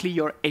exactly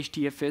your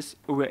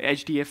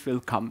HDF will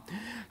come.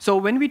 So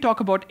when we talk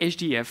about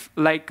HDF,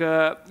 like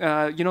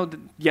you know,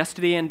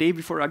 yesterday and day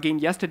before, again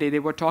yesterday, they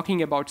were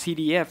talking about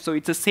CDF. So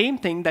it's the same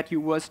thing that you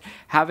was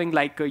having,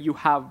 like you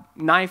have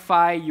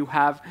NiFi, you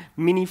have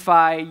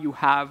Minify, you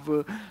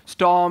have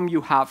Storm,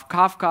 you have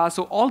Kafka.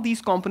 So all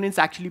these components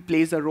actually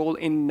plays a role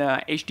in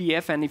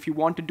HDF. And if you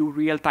want to do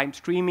real-time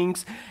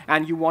streamings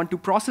and you want to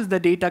process the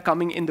data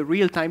coming in the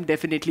real time,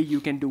 definitely you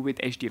can do with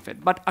HDF.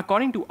 But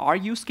according to our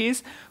use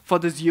case for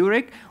the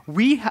Zurich,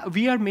 we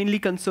are mainly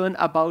concerned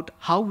about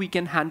how we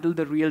can handle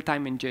the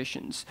real-time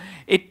ingestions.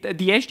 The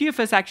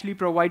HDFS actually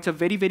provides a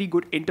very, very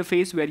good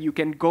interface where you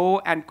can go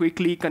and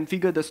quickly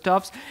configure the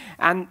stuffs.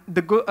 And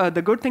the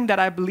good thing that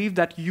I believe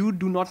that you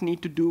do not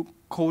need to do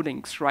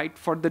codings, right?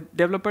 For the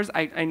developers,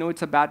 I know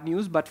it's a bad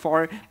news, but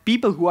for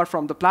people who are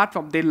from the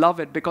platform, they love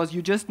it because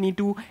you just need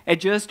to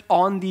adjust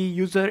on the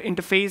user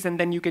interface and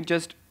then you can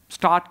just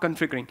start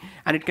configuring,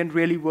 and it can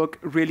really work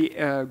really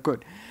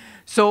good.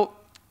 So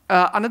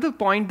another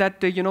point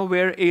that you know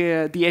where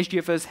the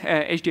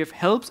HDF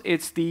helps,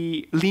 it's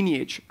the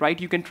lineage, right?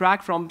 You can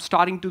track from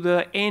starting to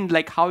the end,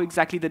 like how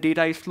exactly the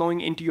data is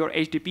flowing into your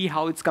HDP,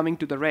 how it's coming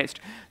to the rest.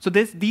 So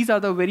these are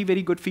the very,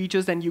 very good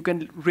features, and you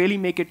can really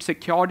make it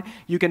secured.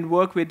 You can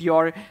work with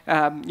your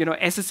you know,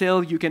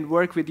 SSL, you can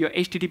work with your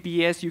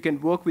HTTPS, you can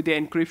work with the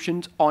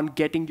encryptions on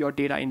getting your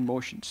data in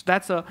motion. So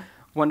that's a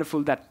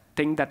wonderful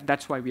thing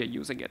that's why we are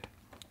using it.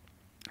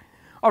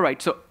 All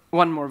right, so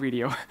one more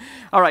video.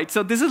 All right,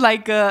 so this is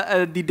like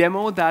the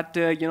demo that,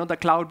 you know, the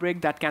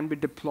Cloudbreak that can be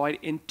deployed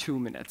in 2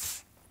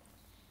 minutes.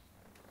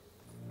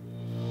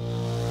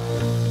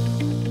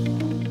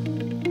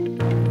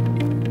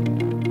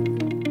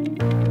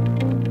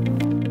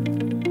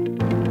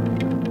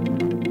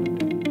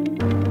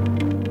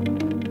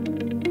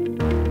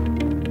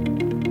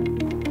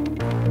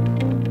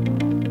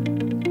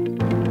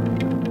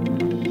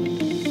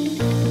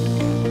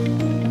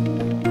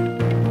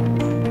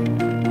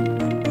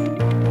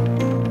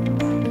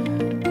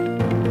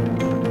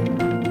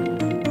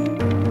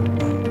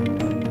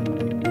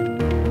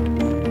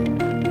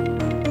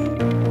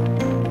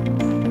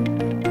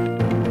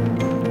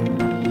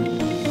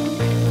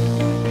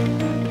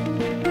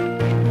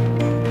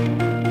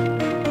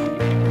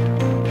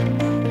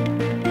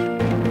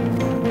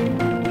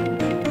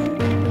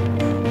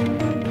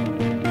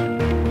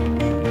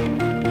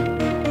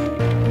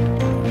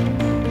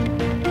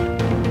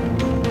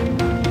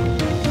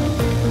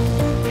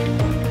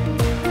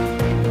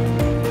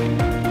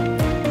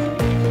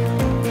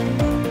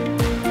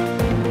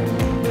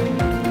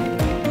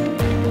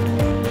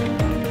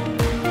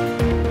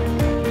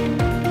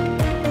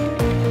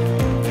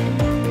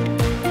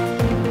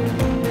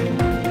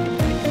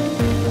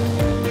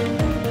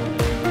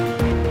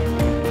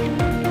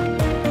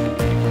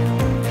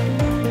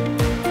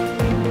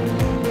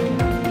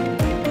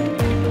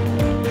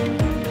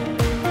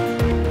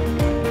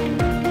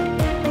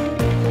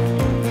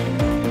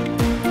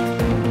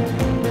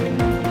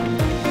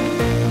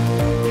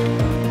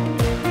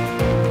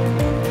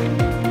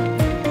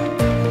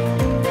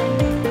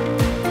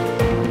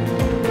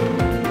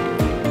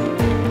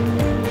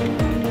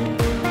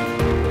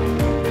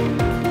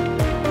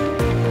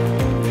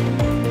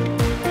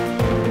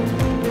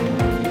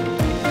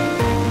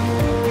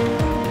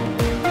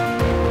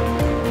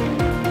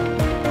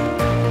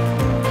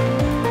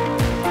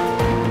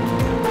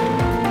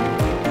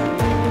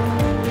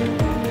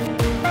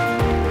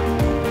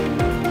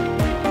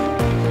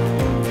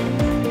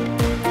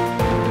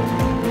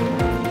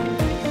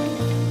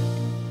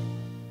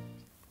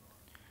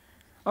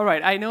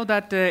 right, I know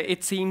that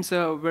it seems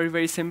very,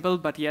 very simple,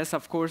 but yes,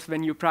 of course,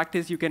 when you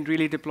practice, you can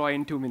really deploy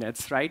in 2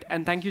 minutes, right?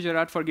 And thank you,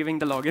 Gerard, for giving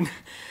the login.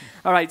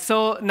 All right,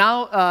 so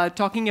now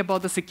talking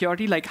about the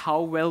security, like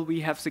how well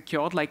we have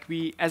secured, like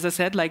as I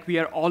said, like we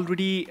are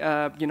already,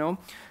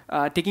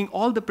 taking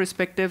all the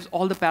perspectives,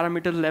 all the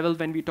parameter level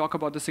when we talk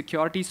about the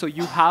security. So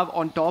you have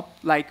on top,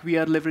 like we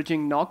are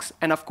leveraging NOx,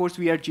 and of course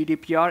we are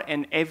GDPR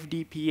and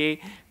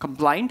FDPA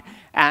compliant.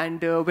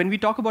 And when we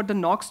talk about the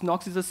NOx,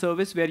 NOx is a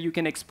service where you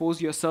can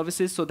expose your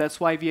services. So that's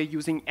why we are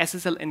using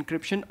SSL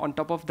encryption on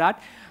top of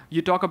that.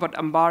 You talk about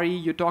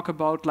Ambari, you talk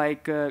about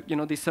like,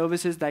 the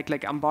services like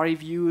Ambari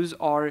views,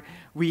 or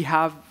we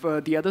have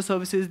the other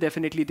services,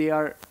 definitely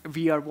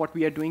what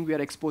we are doing, we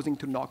are exposing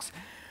to NOx.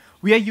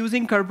 We are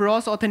using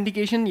Kerberos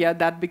authentication. Yeah,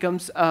 that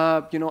becomes,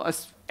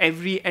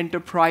 every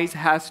enterprise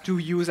has to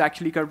use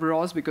actually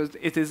Kerberos because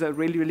it is a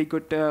really, really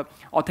good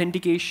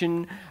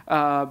authentication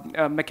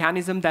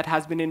mechanism that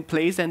has been in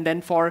place. And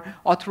then for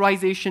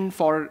authorization,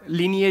 for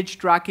lineage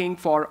tracking,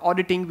 for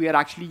auditing, we are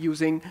actually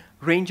using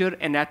Ranger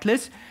and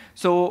Atlas.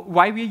 So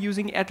why we are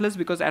using Atlas?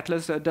 Because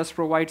Atlas does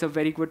provide a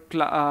very good,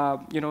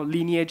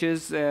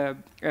 lineages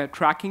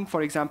tracking.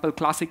 For example,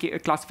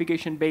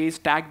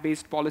 classification-based,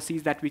 tag-based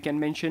policies that we can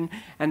mention,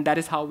 and that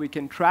is how we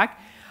can track.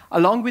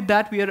 Along with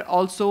that, we are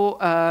also,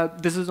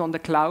 this is on the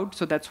cloud,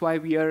 so that's why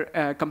we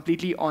are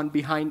completely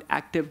behind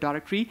Active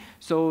Directory.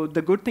 So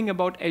the good thing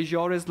about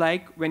Azure is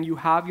like when you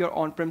have your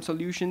on-prem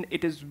solution,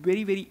 it is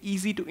very, very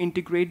easy to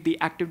integrate the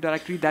Active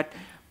Directory that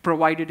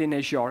provided in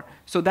Azure.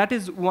 So that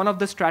is one of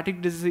the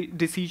strategic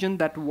decision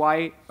that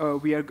why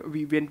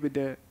we went with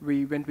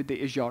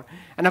the Azure.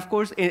 And of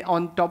course,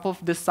 on top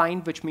of this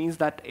sign, which means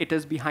that it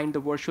is behind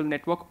the virtual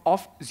network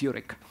of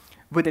Zurich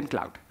within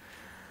cloud.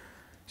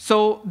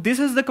 So this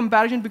is the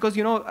comparison because,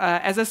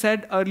 as I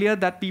said earlier,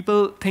 that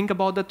people think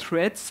about the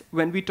threats.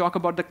 When we talk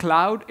about the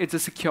cloud, it's a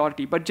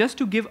security. But just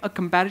to give a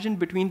comparison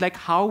between like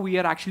how we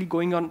are actually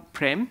going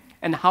on-prem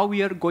and how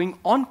we are going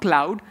on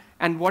cloud,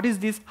 and what is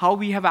this, how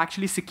we have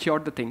actually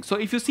secured the thing. So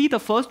if you see, the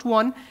first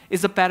one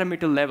is the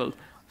parameter level.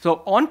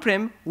 So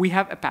on-prem, we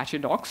have Apache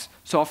Nox.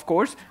 So of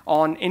course,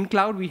 in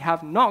cloud, we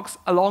have Nox,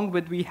 along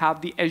with we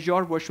have the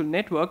Azure Virtual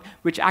Network,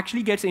 which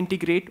actually gets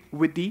integrated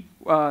with the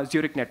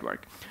Zurich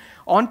network.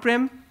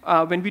 On-prem,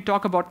 when we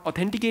talk about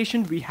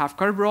authentication, we have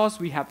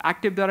Kerberos, we have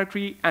Active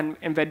Directory, and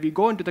when we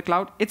go into the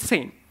cloud, it's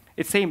same.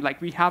 It's same,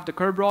 like we have the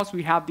Kerberos,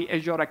 we have the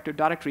Azure Active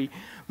Directory.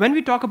 When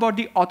we talk about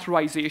the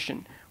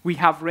authorization, we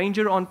have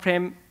Ranger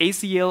on-prem,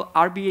 ACL,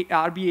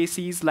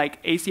 RBACs,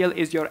 like ACL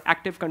is your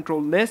active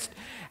control list,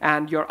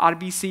 and your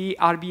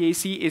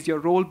RBAC is your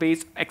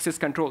role-based access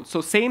control. So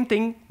same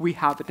thing, we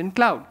have it in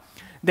cloud.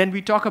 Then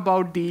we talk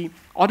about the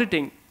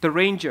auditing, the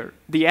Ranger,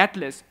 the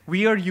Atlas.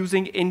 We are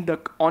using in the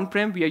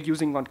on-prem, we are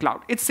using on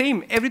cloud. It's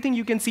same. Everything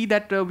you can see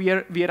that we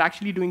are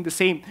actually doing the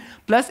same.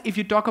 Plus, if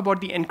you talk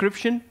about the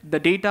encryption, the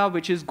data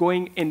which is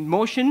going in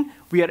motion,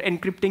 we are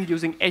encrypting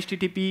using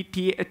HTTP,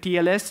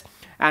 TLS.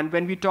 And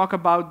when we talk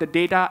about the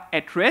data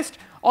at rest,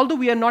 although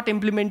we are not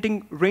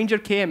implementing Ranger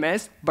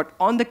KMS, but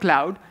on the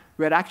cloud,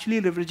 we're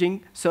actually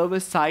leveraging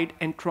server-side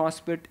and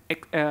transport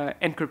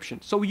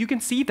encryption. So you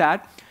can see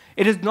that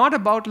it is not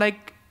about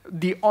like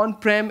the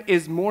on-prem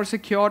is more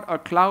secured or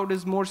cloud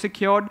is more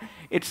secured.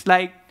 It's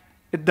like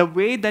the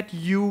way that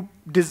you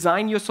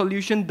design your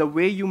solution, the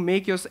way you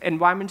make your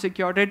environment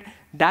secured,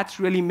 that's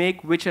really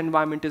make which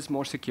environment is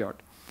more secured.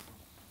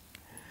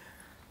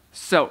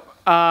 So,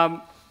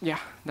 yeah,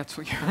 that's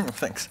for you.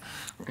 Thanks.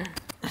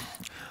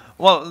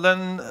 Well,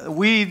 then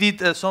we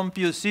did some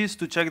POCs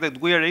to check that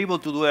we are able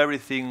to do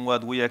everything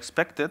what we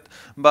expected.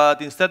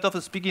 But instead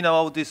of speaking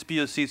about these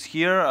POCs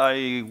here,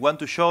 I want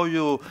to show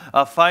you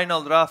a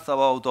final draft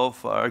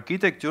of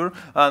architecture.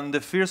 And the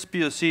first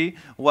POC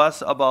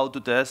was about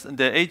to test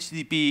the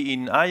HDP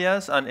in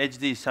IaaS and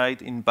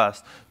HDInsights in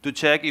PaaS to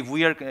check if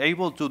we are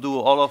able to do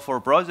all of our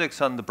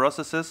projects and the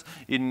processes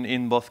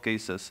in both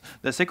cases.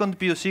 The second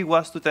POC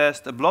was to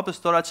test blob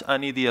storage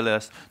and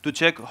EDLS to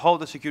check how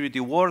the security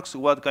works,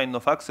 what kind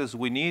of access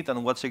we need,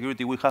 and what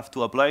security we have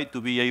to apply to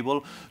be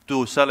able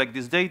to select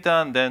this data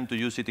and then to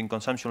use it in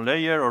consumption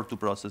layer or to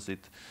process it.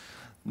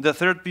 The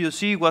third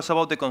POC was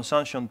about the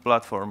consumption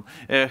platform.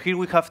 Here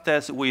we have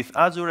tests with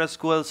Azure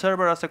SQL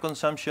Server as a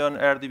consumption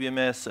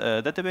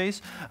RDBMS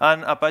database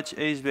and Apache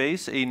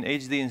HBase in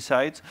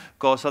HDInsights,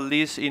 because at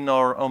least in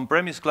our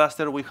on-premise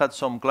cluster we had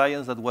some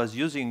clients that was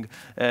using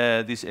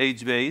this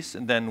HBase,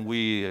 and then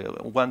we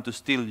want to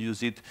still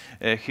use it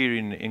here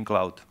in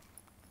cloud.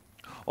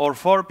 Our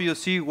fourth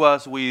POC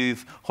was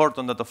with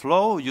Horton Data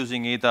Flow,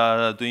 using it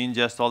to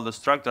ingest all the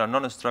structured and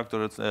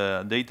non-structured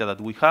data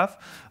that we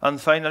have. And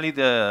finally,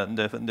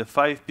 the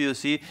fifth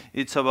POC,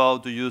 it's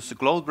about to use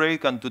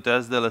Cloudbreak and to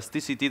test the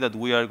elasticity that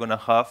we are going to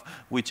have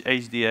with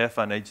HDF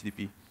and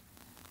HDP.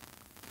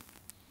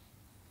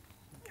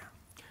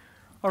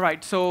 All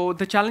right, so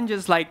the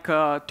challenges, like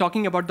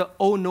talking about the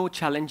oh no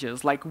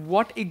challenges, like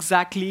what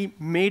exactly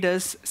made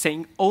us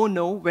saying oh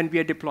no when we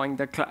are deploying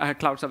the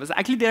cloud service?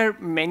 Actually, there are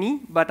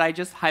many, but I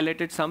just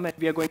highlighted some, and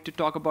we are going to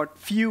talk about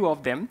few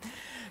of them.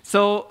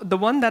 So the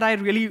one that I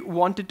really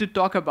wanted to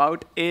talk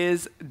about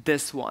is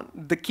this one.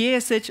 The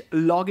KSH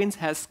logins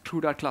has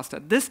screwed our cluster.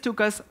 This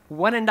took us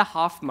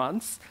 1.5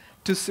 months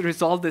to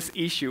resolve this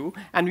issue,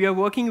 and we are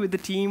working with the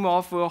team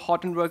of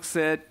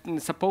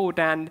Hortonworks support,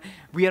 and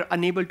we are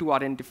unable to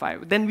identify.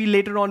 Then we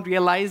later on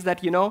realized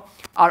that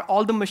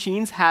all the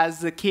machines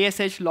has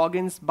KSH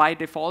logins by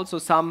default, so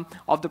some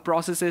of the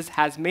processes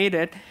has made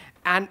it,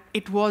 and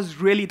it was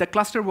really, the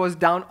cluster was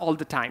down all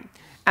the time.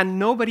 And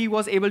nobody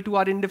was able to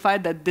identify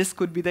that this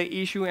could be the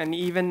issue, and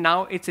even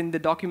now it's in the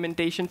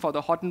documentation for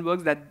the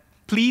Hortonworks that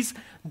please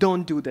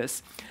don't do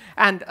this.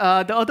 And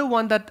the other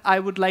one that I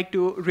would like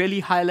to really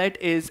highlight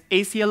is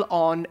ACL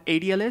on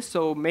ADLS.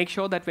 So make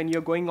sure that when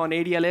you're going on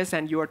ADLS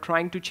and you are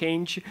trying to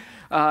change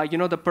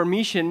the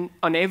permission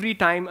on every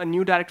time a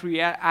new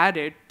directory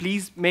added,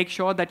 please make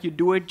sure that you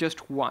do it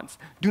just once.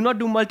 Do not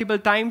do multiple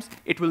times,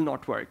 it will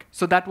not work.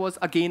 So that was,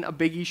 again, a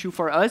big issue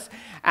for us.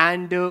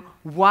 And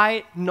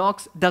why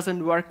Nox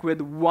doesn't work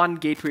with one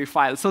gateway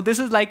file. So this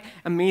is like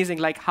amazing,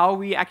 like how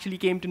we actually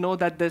came to know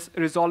that this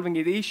resolving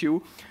the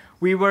issue.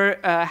 We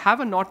have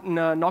a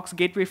Nox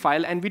gateway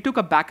file, and we took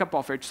a backup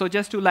of it. So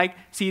just to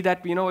see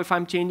that if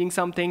I'm changing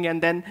something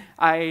and then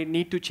I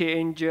need to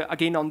change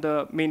again on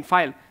the main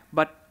file.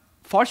 But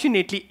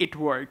fortunately, it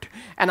worked.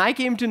 And I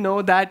came to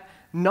know that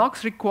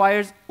Nox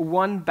requires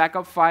one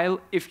backup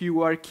file if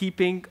you are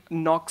keeping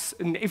Nox,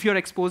 if you're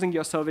exposing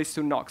your service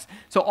to Nox.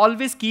 So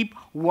always keep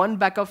one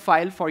backup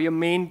file for your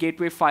main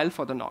gateway file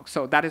for the Nox.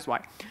 So that is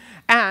why.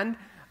 And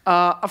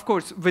of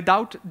course,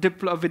 without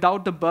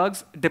the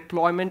bugs,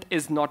 deployment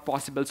is not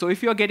possible. So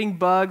if you're getting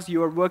bugs,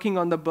 you are working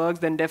on the bugs,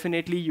 then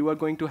definitely you are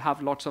going to have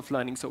lots of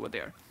learnings over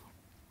there.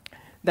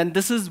 Then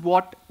this is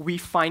what we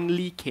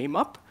finally came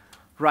up,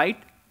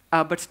 right?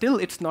 But still,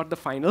 it's not the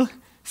final.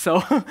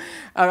 So,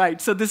 all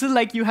right. So this is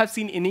like you have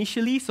seen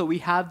initially. So we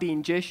have the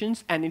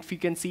ingestions, and if you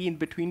can see in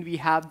between, we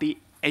have the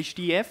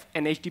HDF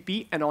and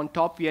HDP, and on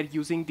top we are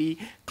using the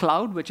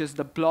cloud, which is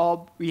the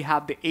blob. We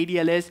have the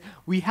ADLS.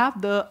 We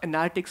have the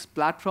analytics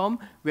platform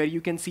where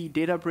you can see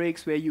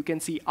DataWorks, where you can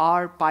see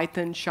R,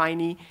 Python,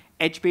 Shiny,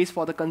 HBase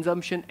for the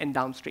consumption and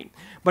downstream.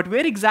 But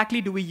where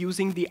exactly do we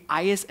using the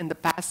IS and the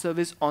PaaS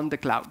service on the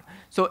cloud?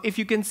 So if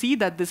you can see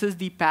that this is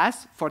the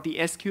PaaS for the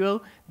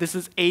SQL, this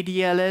is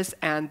ADLS,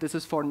 and this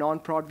is for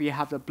non-prod, we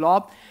have the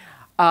blob.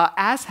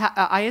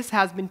 IS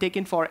has been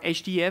taken for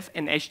HDF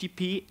and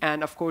HDP,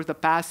 and of course the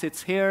PaaS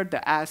sits here,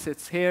 the AS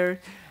sits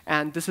here,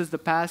 and this is the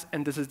PaaS,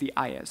 and this is the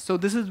IS. So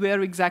this is where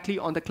exactly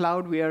on the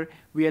cloud where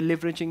we are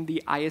leveraging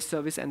the IS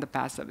service and the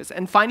PaaS service.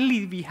 And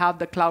finally, we have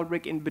the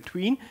Cloudbreak in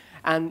between,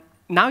 and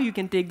now you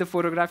can take the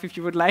photograph if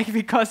you would like,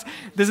 because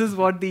this is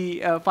what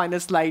the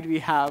final slide we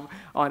have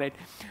on it.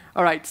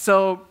 All right,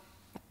 so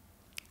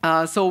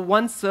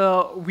once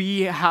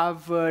we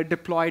have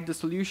deployed the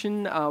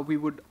solution, we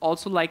would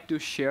also like to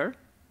share.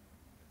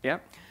 Yeah,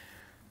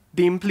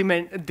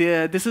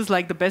 this is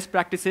like the best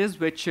practices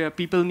which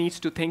people needs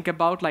to think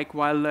about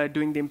while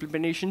doing the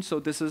implementation. So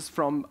this is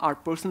from our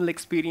personal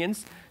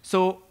experience.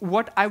 So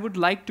what I would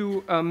like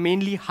to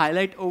mainly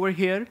highlight over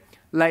here,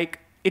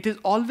 it is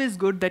always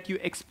good that you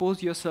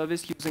expose your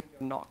service using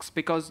your Nox,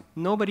 because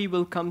nobody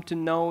will come to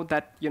know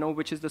that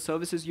which is the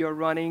services you're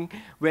running,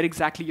 where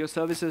exactly your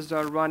services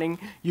are running.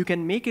 You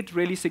can make it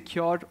really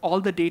secure.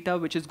 All the data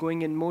which is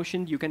going in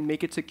motion, you can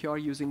make it secure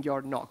using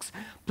your Nox.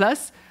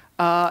 Plus,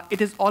 it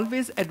is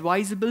always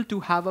advisable to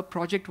have a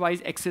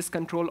project-wise access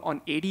control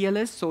on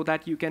ADLS so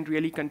that you can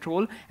really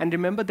control. And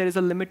remember, there is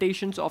a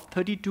limitations of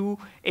 32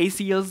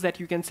 ACLs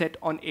that you can set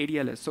on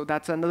ADLS. So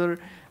that's another,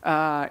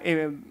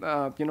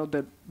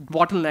 the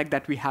bottleneck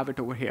that we have it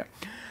over here.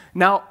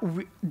 Now,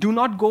 do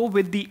not go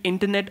with the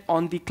internet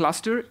on the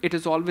cluster. It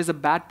is always a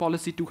bad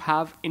policy to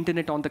have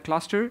internet on the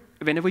cluster.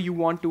 Whenever you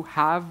want to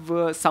have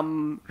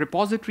some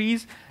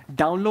repositories,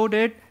 download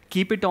it,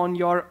 keep it on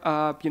your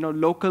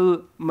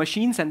local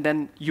machines, and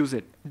then use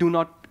it. Do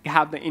not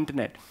have the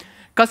internet.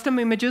 Custom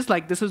images,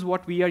 this is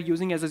what we are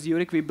using as a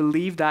Zurich. We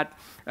believe that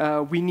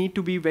we need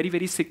to be very,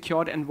 very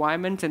secure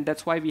environments, and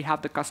that's why we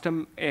have the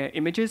custom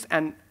images,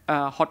 and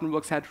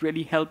Hortonworks had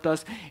really helped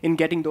us in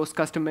getting those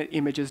custom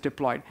images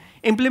deployed.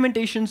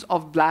 Implementations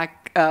of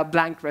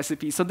blank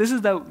recipes. So this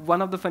is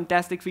one of the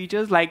fantastic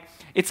features.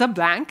 It's a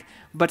blank,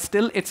 but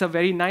still it's a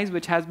very nice,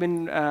 which has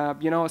been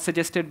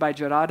suggested by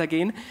Gerard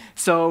again.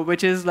 So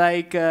which is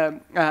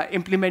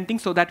implementing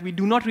so that we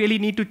do not really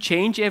need to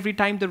change every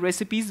time the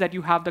recipes that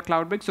you have the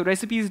Cloudbreak. So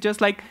recipes is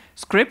just like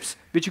scripts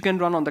which you can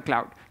run on the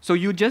cloud. So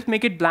you just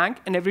make it blank,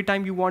 and every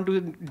time you want to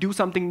do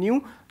something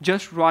new,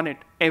 just run it.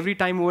 Every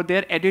time over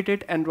there, edit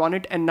it and run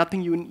it, and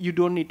nothing, you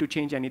don't need to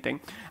change anything.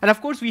 And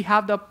of course, we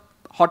have the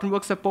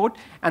Hortonworks support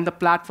and the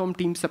platform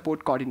team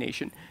support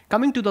coordination.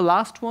 Coming to the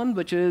last one,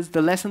 which is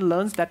the lesson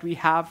learned that we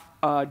have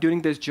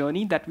during this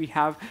journey that we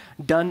have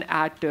done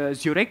at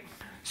Zurich.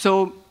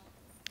 So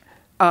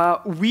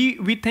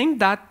we think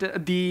that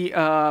the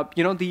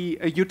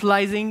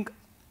utilizing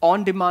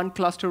on-demand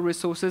cluster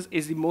resources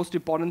is the most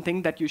important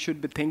thing that you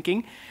should be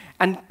thinking.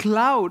 And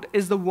cloud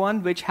is the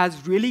one which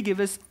has really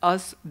given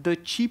us the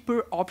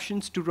cheaper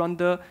options to run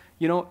the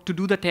to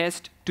do the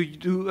test,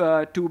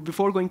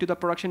 before going to the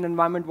production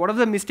environment, what are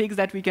the mistakes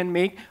that we can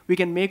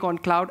make on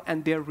cloud,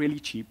 and they're really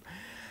cheap.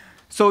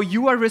 So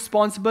you are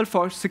responsible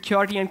for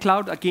security and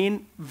cloud.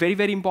 Again, very,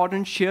 very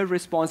important, shared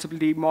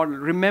responsibility model.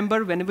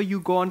 Remember, whenever you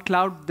go on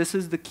cloud, this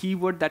is the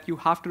keyword that you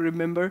have to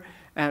remember,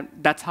 and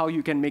that's how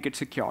you can make it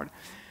secured.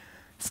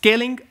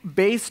 Scaling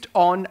based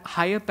on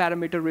higher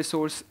parameter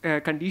resource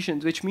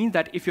conditions, which means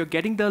that if you're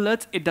getting the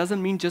alerts, it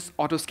doesn't mean just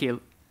auto-scale.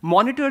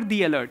 Monitor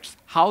the alerts,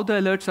 how the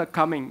alerts are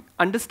coming,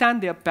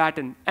 understand their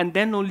pattern, and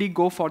then only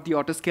go for the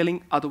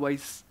auto-scaling,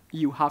 otherwise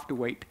you have to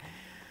wait.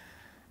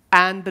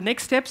 And the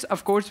next steps,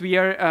 of course, we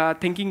are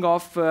thinking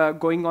of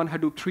going on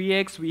Hadoop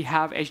 3x. We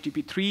have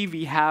HDP3.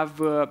 We have,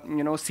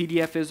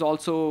 CDF is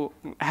also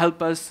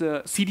help us.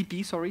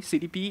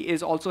 CDP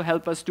is also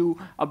help us to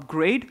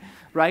upgrade,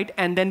 right?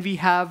 And then we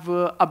have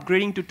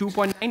upgrading to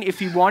 2.9. If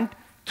we want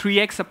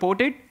 3x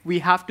supported, we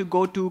have to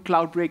go to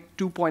Cloudbreak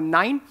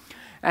 2.9,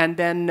 and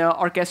then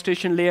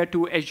orchestration layer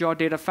to Azure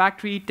Data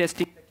Factory,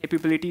 testing the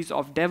capabilities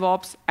of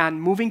DevOps,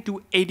 and moving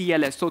to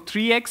ADLS. So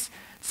 3x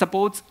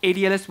supports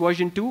ADLS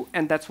version 2,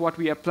 and that's what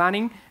we are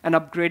planning, and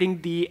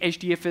upgrading the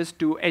HDFS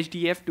to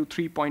HDF to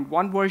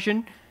 3.1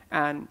 version,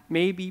 and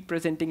maybe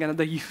presenting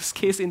another use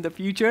case in the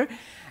future.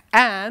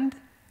 And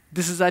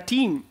this is our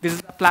team. This is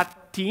a platform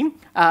team.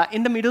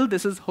 In the middle,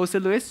 this is Jose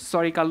Luis.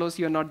 Sorry, Carlos,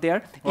 you're not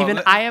there. Well,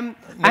 Even I am.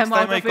 Next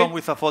time I come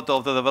with a photo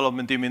of the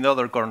development team in the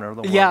other corner.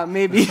 Don't yeah, worry.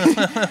 maybe.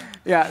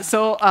 Yeah.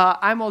 So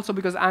I'm also,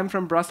 because I'm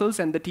from Brussels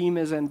and the team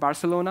is in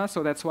Barcelona,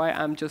 so that's why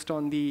I'm just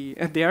on the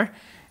there.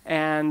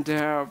 And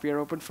we are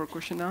open for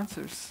question and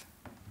answers.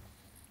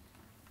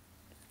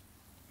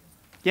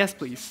 Yes,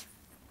 please.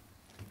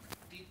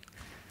 Did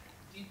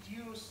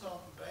you use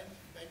some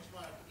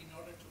benchmark in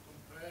order to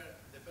compare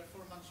the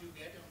performance you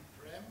get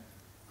on-prem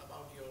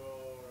about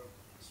your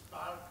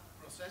Spark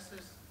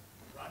processes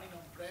running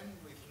on-prem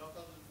with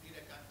local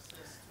direct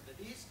access to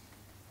the disk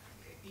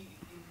in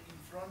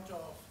front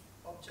of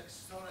object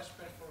storage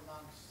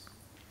performance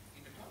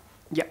in the cloud?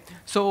 Yeah.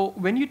 So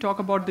when you talk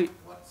about the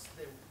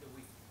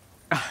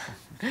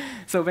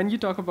so when you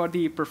talk about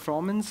the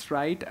performance,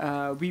 right,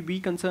 we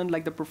concern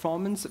like the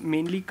performance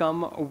mainly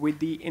come with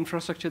the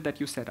infrastructure that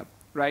you set up,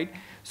 right?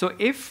 So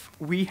if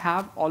we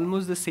have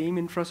almost the same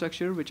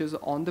infrastructure which is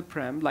on the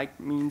prem, like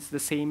means the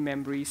same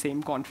memory,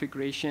 same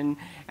configuration,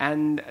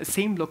 and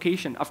same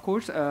location, of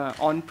course,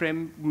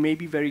 on-prem may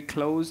be very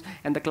close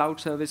and the cloud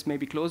service may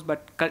be close,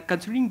 but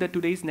considering the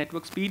today's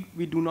network speed,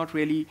 we do not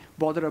really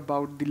bother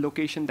about the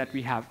location that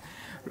we have.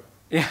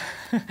 Yeah,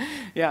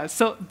 yeah.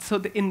 So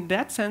in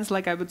that sense,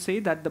 like I would say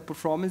that the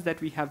performance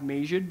that we have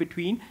measured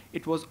between,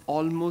 it was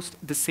almost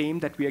the same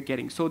that we are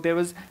getting. So there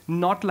was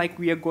not like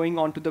we are going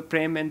onto the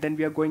prem and then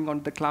we are going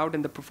onto the cloud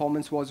and the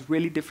performance was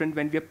really different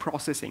when we are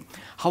processing.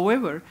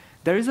 However,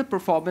 there is a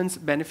performance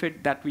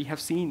benefit that we have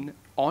seen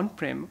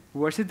on-prem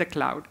versus the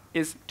cloud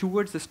is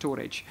towards the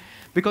storage,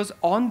 because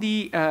on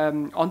the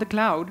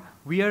cloud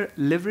we are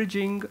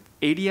leveraging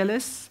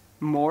ADLS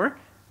more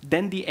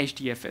than the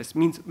HDFS.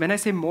 Means when I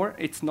say more,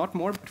 it's not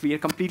more, but we are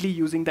completely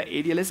using the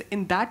ADLS.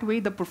 In that way,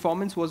 the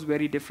performance was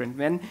very different.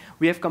 When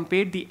we have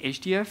compared the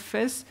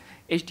HDFS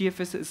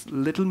is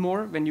little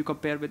more when you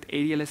compare with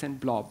ADLS and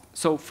blob.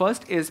 So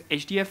first is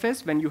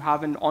HDFS when you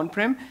have an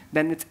on-prem,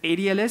 then it's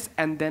ADLS,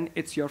 and then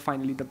it's your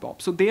finally the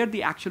blob. So there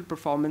the actual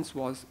performance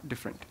was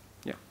different.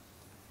 Yeah.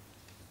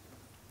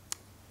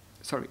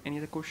 Sorry, any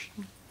other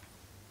question?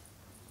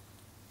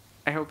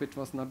 I hope it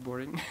was not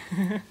boring.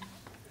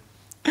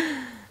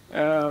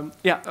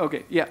 Yeah,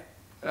 okay, yeah.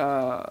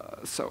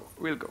 So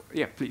we'll go.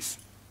 Yeah, please.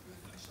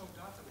 I saw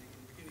data lake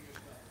in the beginning as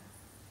well.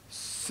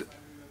 So, I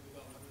remember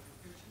well. Have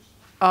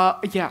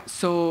you pictures? Yeah,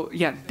 so,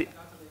 yeah. Is that data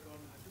lake on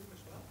Hadoop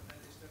as well? And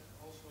is that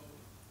also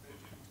ready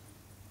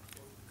to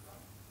go to the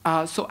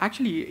cloud? So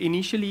actually,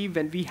 initially,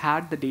 when we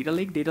had the data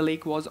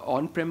lake was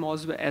on-prem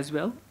as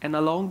well. And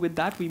along with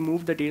that, we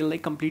moved the data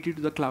lake completely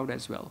to the cloud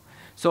as well.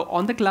 So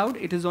on the cloud,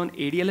 it is on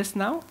ADLS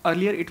now.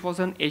 Earlier, it was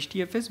on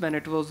HDFS when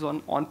it was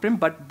on-prem,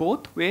 but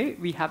both way,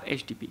 we have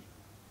HDP.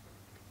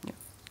 Yeah,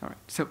 all right.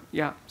 So,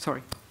 yeah,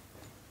 sorry.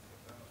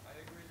 I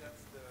agree that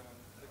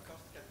the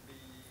cost can be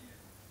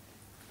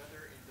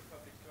better in the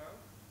public cloud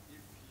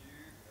if you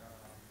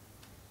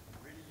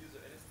really use the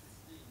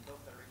elasticity in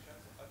both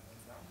directions, up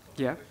and down.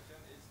 So Yeah. the question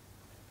is,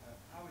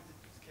 how is it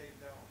scaled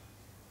down?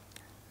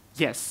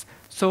 Yes.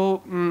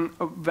 So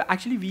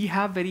actually, we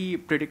have very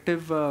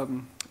predictive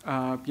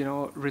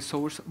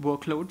resource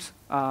workloads.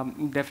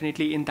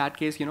 Definitely in that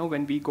case,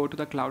 when we go to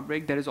the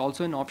Cloudbreak, there is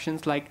also an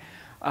options like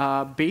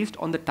based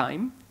on the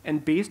time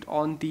and based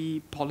on the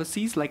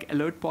policies, like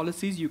alert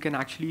policies, you can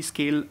actually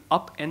scale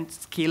up and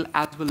scale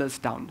as well as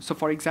down. So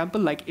for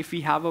example, like if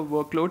we have a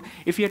workload,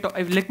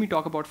 let me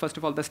talk about first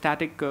of all the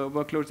static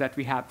workloads that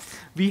we have.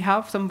 We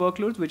have some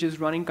workloads which is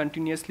running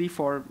continuously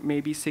for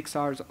maybe 6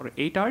 hours or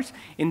 8 hours.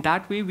 In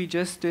that way, we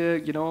just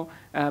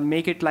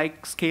make it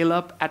like scale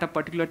up at a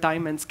particular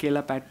time and scale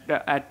up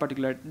at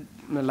particular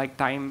like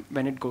time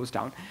when it goes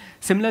down.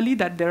 Similarly,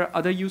 that there are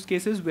other use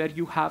cases where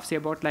you have, say,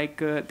 about like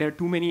there are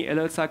too many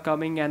alerts are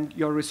coming and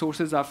your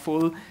resources are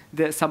full.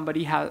 There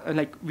somebody has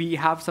like we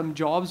have some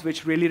jobs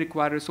which really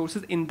require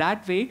resources. In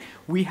that way,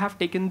 we have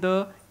taken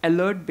the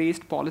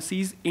alert-based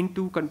policies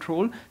into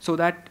control so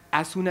that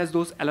as soon as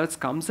those alerts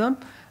comes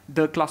up,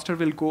 the cluster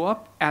will go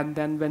up, and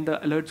then when the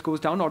alerts goes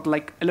down, or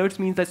like alerts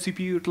means that CPU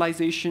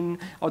utilization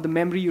or the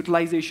memory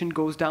utilization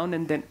goes down,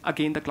 and then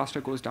again the cluster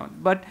goes down.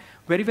 But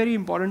very, very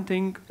important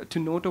thing to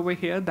note over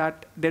here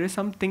that there is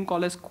something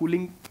called as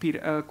cooling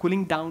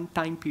down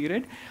time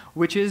period,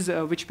 which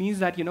means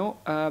that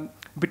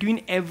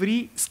between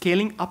every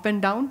scaling up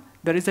and down,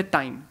 there is a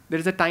time. There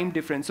is a time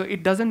difference. So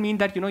it doesn't mean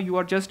that you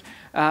are just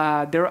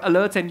there are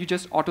alerts and you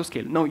just auto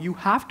scale. No, you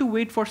have to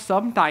wait for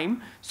some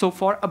time. So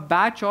for a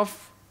batch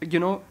of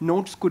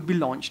nodes could be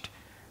launched.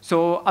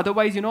 So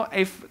otherwise,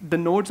 if the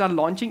nodes are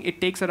launching,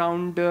 it takes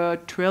around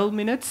 12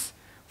 minutes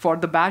for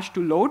the batch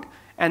to load.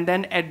 And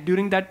then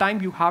during that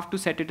time, you have to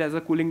set it as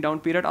a cooling down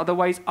period.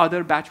 Otherwise,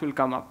 other batch will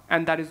come up.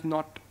 And that is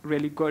not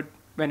really good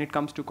when it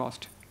comes to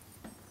cost.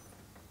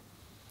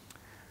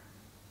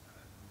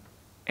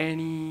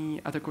 Any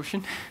other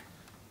question?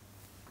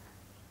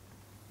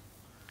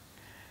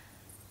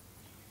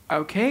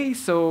 OK,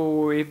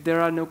 so if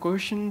there are no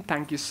questions,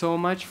 thank you so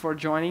much for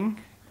joining.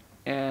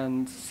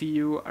 And see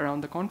you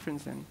around the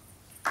conference then.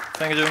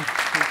 Thank you.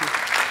 Thank you.